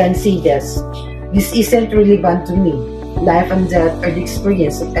 Nobody can see this. This isn't relevant to me. Life and death are the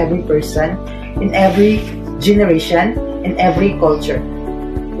experience of every person, in every generation, in every culture.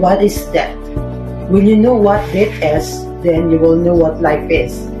 What is death? When you know what death is, then you will know what life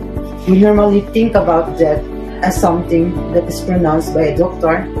is. We normally think about death as something that is pronounced by a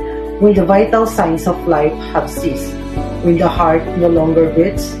doctor when the vital signs of life have ceased, when the heart no longer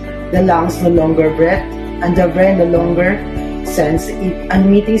beats, the lungs no longer breathe, and the brain no longer sends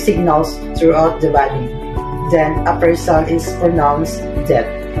emitting signals throughout the body. Then a person is pronounced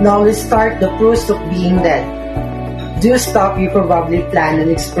dead. Now let's start the pros of being dead. Do stuff you probably planned on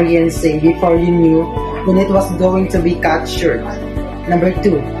experiencing before you knew when it was going to be cut short. Number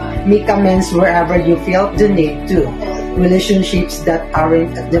 2, make amends wherever you felt the need to. Relationships that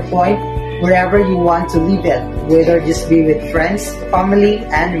aren't at the point wherever you want to leave it, whether just be with friends, family,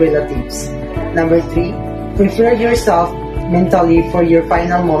 and relatives. Number 3, prepare yourself mentally for your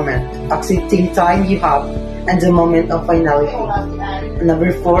final moment, accepting time you have and the moment of finality.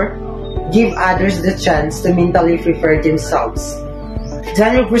 Number 4, give others the chance to mentally prepare themselves.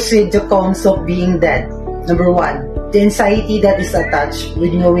 Then we proceed to cons of being dead. Number 1, the anxiety that is attached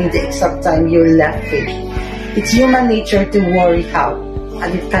with knowing the exact time you're left with. It's human nature to worry how,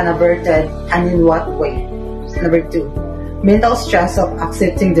 and it can avert it, and in what way. Number 2, mental stress of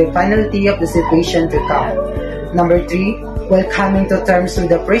accepting the finality of the situation to come. Number 3, while coming to terms with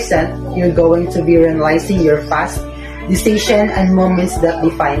the present, you're going to be realizing your past, decisions, and moments that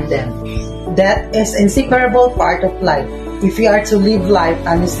define them. Death is an inseparable part of life. If we are to live life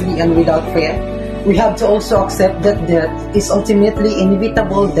honestly and without fear, we have to also accept that death is ultimately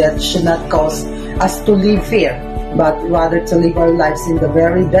inevitable. Death should not cause us to live fear, but rather to live our lives in the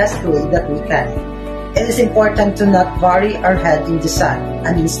very best way that we can. It is important to not bury our head in the sand,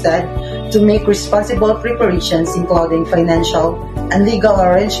 and instead to make responsible preparations including financial and legal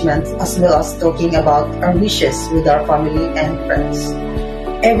arrangements, as well as talking about our wishes with our family and friends.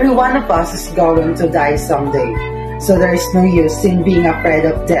 Every one of us is going to die someday, so there is no use in being afraid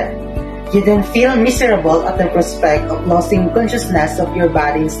of death. You don't feel miserable at the prospect of losing consciousness of your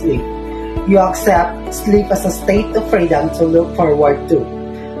body in sleep. You accept sleep as a state of freedom to look forward to.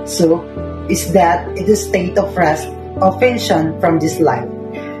 So, is that it is a state of rest, of pension from this life.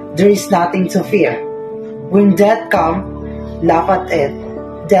 There is nothing to fear. When death comes, laugh at it.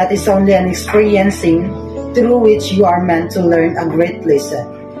 Death is only an experiencing through which you are meant to learn a great lesson.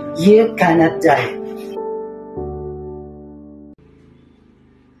 You cannot die.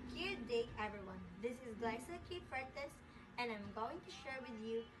 Good day, everyone. This is Glyza K. Fertes, and I'm going to share with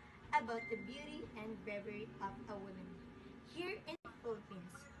you about the beauty and bravery of a woman. Here in the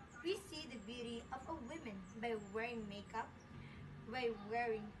Philippines, we see the beauty of a woman by wearing makeup, by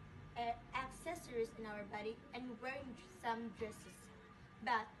wearing accessories in our body, and wearing some dresses.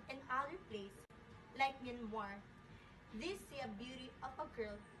 But in other places, like Myanmar, they see a beauty of a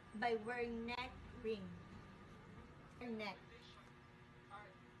girl by wearing neck ring. Her neck.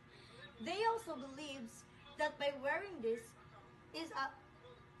 They also believes that by wearing this is a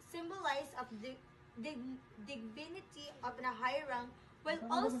symbolize of the divinity of a higher rank, while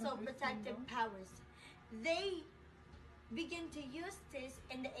also protective powers. They begin to use this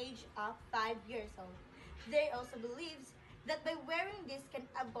in the age of 5 years old. They also believes that by wearing this can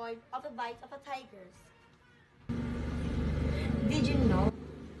avoid of the bite of a tigers. Did you know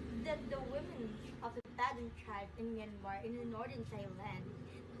that the women of the Padang tribe in Myanmar in the northern Thailand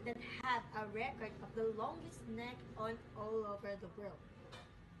that have a record of the longest neck on all over the world?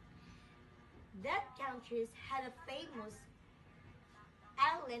 That country had a famous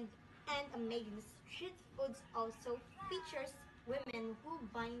island and amazing street foods also features women who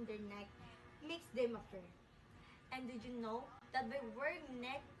bind their neck, makes them afraid. And did you know that by wearing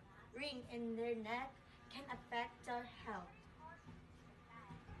neck ring in their neck can affect their health?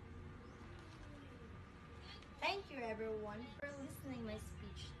 Thank you everyone for listening my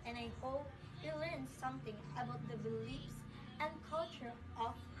speech, and I hope you learned something about the beliefs and culture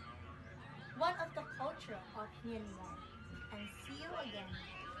of one of the culture of Myanmar. And see you again.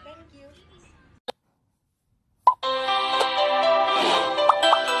 Thank you.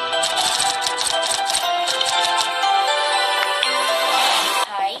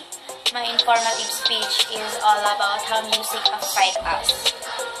 Hi, my informative speech is all about how music affects us.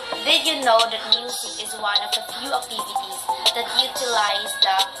 Did you know that music is one of the few activities that utilize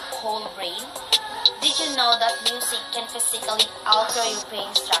the whole brain? Did you know that music can physically alter your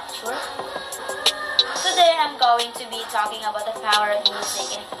brain structure? Today I'm going to be talking about the power of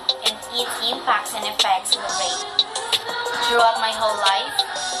music and its impacts and effects on the brain. Throughout my whole life,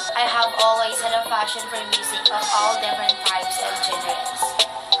 I have always had a passion for music of all different types and genres.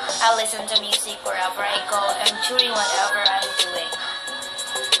 I listen to music wherever I go and during whatever I'm doing.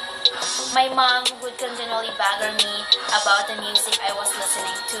 My mom would continually bother me about the music I was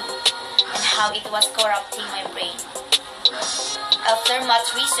listening to and how it was corrupting my brain. After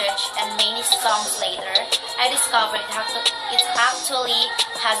much research and many songs later, I discovered it actually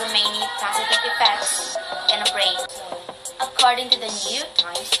has many positive effects in the brain. According to the New York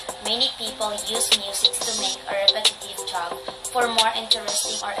Times, many people use music to make a repetitive job for more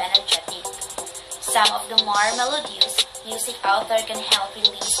interesting or energetic. Some of the more melodious music out there can help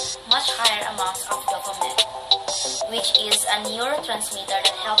release much higher amounts of dopamine, which is a neurotransmitter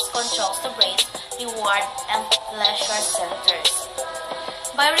that helps control the brain's reward and pleasure centers.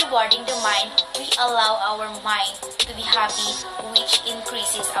 By rewarding the mind, we allow our mind to be happy, which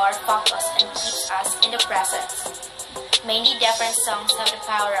increases our focus and keeps us in the present. Many different songs have the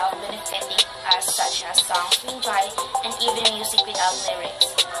power of benefiting us, such as songs we enjoy and even music without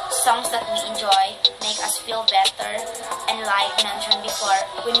lyrics. Songs that we enjoy make us feel better, and like mentioned before,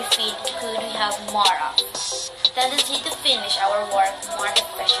 when we feel good we have more of tendency to finish our work more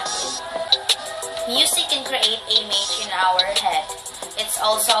efficiently. Music can create image in our head. It's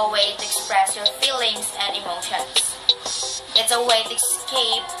also a way to express your feelings and emotions. It's a way to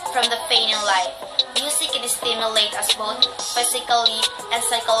escape from the pain in life. Music can stimulate us both physically and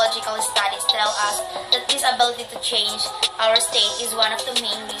psychologically. Studies tell us that this ability to change our state is one of the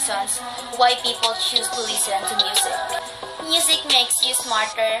main reasons why people choose to listen to music. Music makes you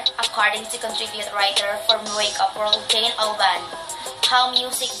smarter, according to contributor writer for Wake Up World, Jane Alban. How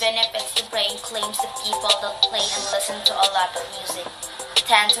music benefits the brain claims the people that play and listen to a lot of music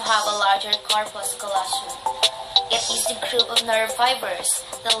tend to have a larger corpus callosum. It is the group of nerve fibers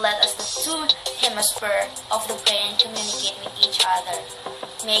that let us the two hemispheres of the brain communicate with each other,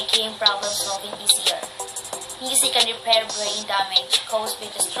 making problem solving easier. Music can repair brain damage caused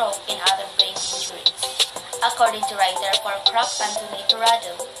by the stroke and other brain injuries. According to writer for Croc Anthony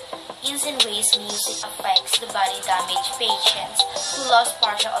Torrado, in some ways music affects the body damaged patients who lost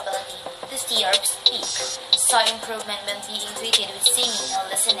partial ability to see or speak, saw improvement when being treated with singing and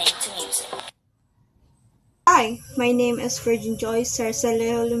listening to music. Hi, my name is Virgin Joy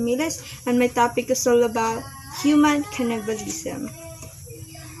Sarsaleo Lumiles, and my topic is all about human cannibalism.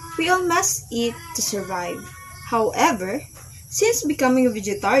 We all must eat to survive. However, since becoming a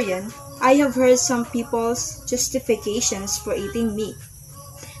vegetarian, I have heard some people's justifications for eating meat.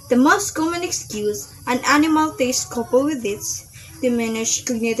 The most common excuse an animal taste coupled with its diminished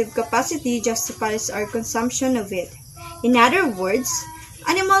cognitive capacity justifies our consumption of it. In other words,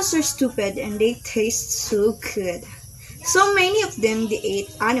 animals are stupid and they taste so good. So many of them they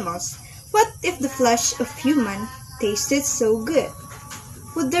ate animals. What if the flesh of human tasted so good?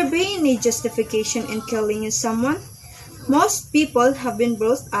 Would there be any justification in killing someone? Most people have been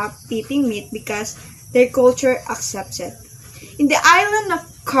brought up eating meat because their culture accepts it. In the island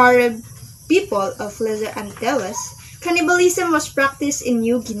of Carib people of Lesser Antilles, cannibalism was practiced in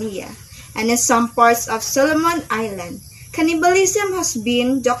New Guinea and in some parts of Solomon Island. Cannibalism has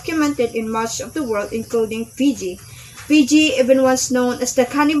been documented in much of the world, including Fiji. Fiji, even once known as the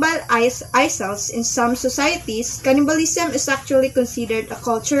Cannibal Isles, in some societies, cannibalism is actually considered a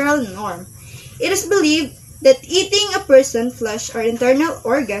cultural norm. It is believed that eating a person's flesh or internal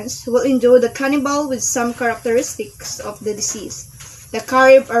organs will endue the cannibal with some characteristics of the disease. The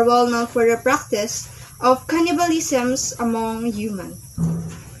Carib are well known for their practice of cannibalism among humans.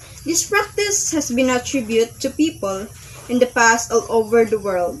 This practice has been attributed to people in the past all over the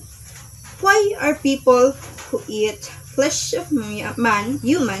world. Why are people who eat flesh of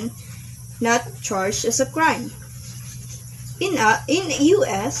human, not charged as a crime? In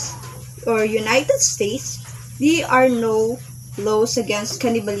US or United States, there are no laws against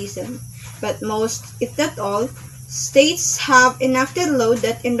cannibalism, but most, if not all, states have enacted laws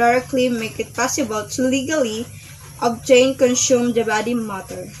that indirectly make it possible to legally obtain consume the body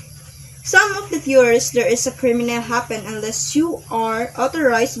matter. Some of the theories there is a criminal happen unless you are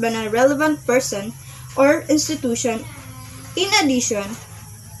authorized by a relevant person or institution. In addition,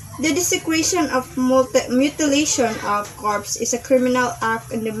 the desecration of mutilation of corpse is a criminal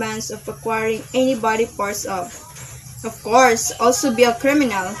act and demands of acquiring any body parts of course, also be a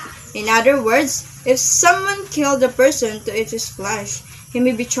criminal. In other words, if someone killed a person to eat his flesh, he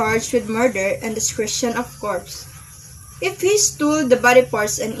may be charged with murder and desecration of corpse. If he stole the body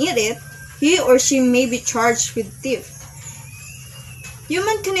parts and ate it, he or she may be charged with theft.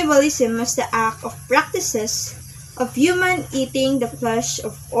 Human cannibalism is the act of practices of human eating the flesh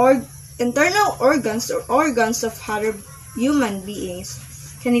of internal organs or organs of other human beings.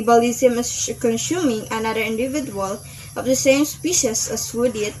 Cannibalism is consuming another individual of the same species as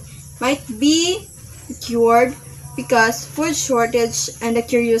would it might be cured because food shortage and the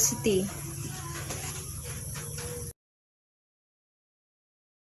curiosity.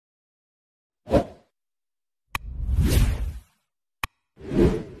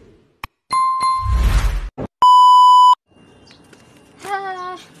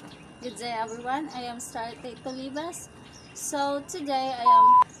 Hi! Good day everyone, I am Starlight Tolibas. So today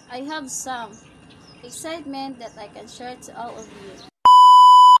I have some excitement that I can share to all of you.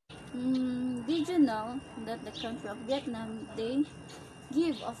 Did you know that the country of Vietnam, they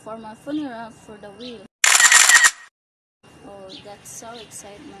give a formal funeral for the whale? Oh, that's so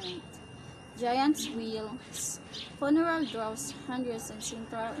excitement. Giant whales funeral draws hundreds in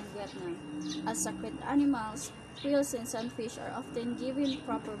Central and Vietnam. As sacred animals, whales and sunfish are often given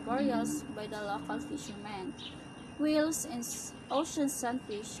proper burials by the local fishermen. Whales and ocean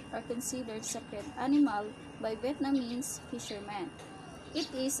sunfish are considered sacred animal by Vietnamese fishermen. It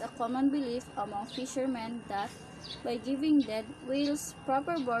is a common belief among fishermen that by giving dead whales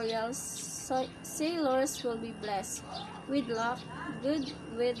proper burials, sailors will be blessed with luck, good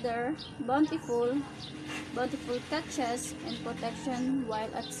weather, bountiful catches, and protection while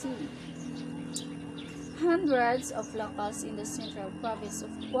at sea. Hundreds of locals in the central province of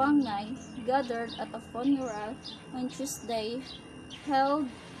Quang Ngai gathered at a funeral on Tuesday held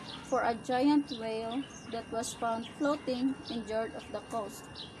for a giant whale that was found floating injured off the coast.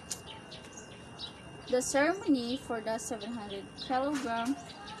 The ceremony for the 700 kilogram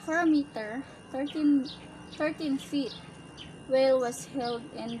per meter, 13 feet whale was held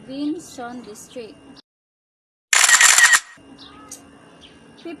in Vinh Son district.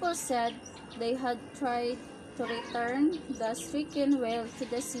 People said they had tried to return the stricken whale to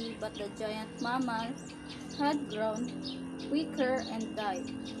the sea, but the giant mammal had grown weaker and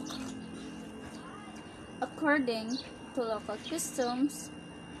died. According to local customs,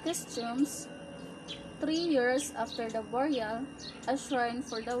 3 years after the burial, a shrine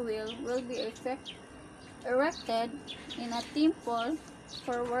for the whale will be erected in a temple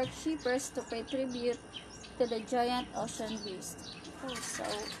for worshippers to pay tribute to the giant ocean beast. Oh,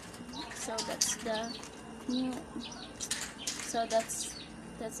 so that's the new. So that's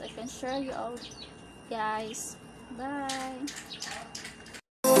I can share you all, guys. Bye.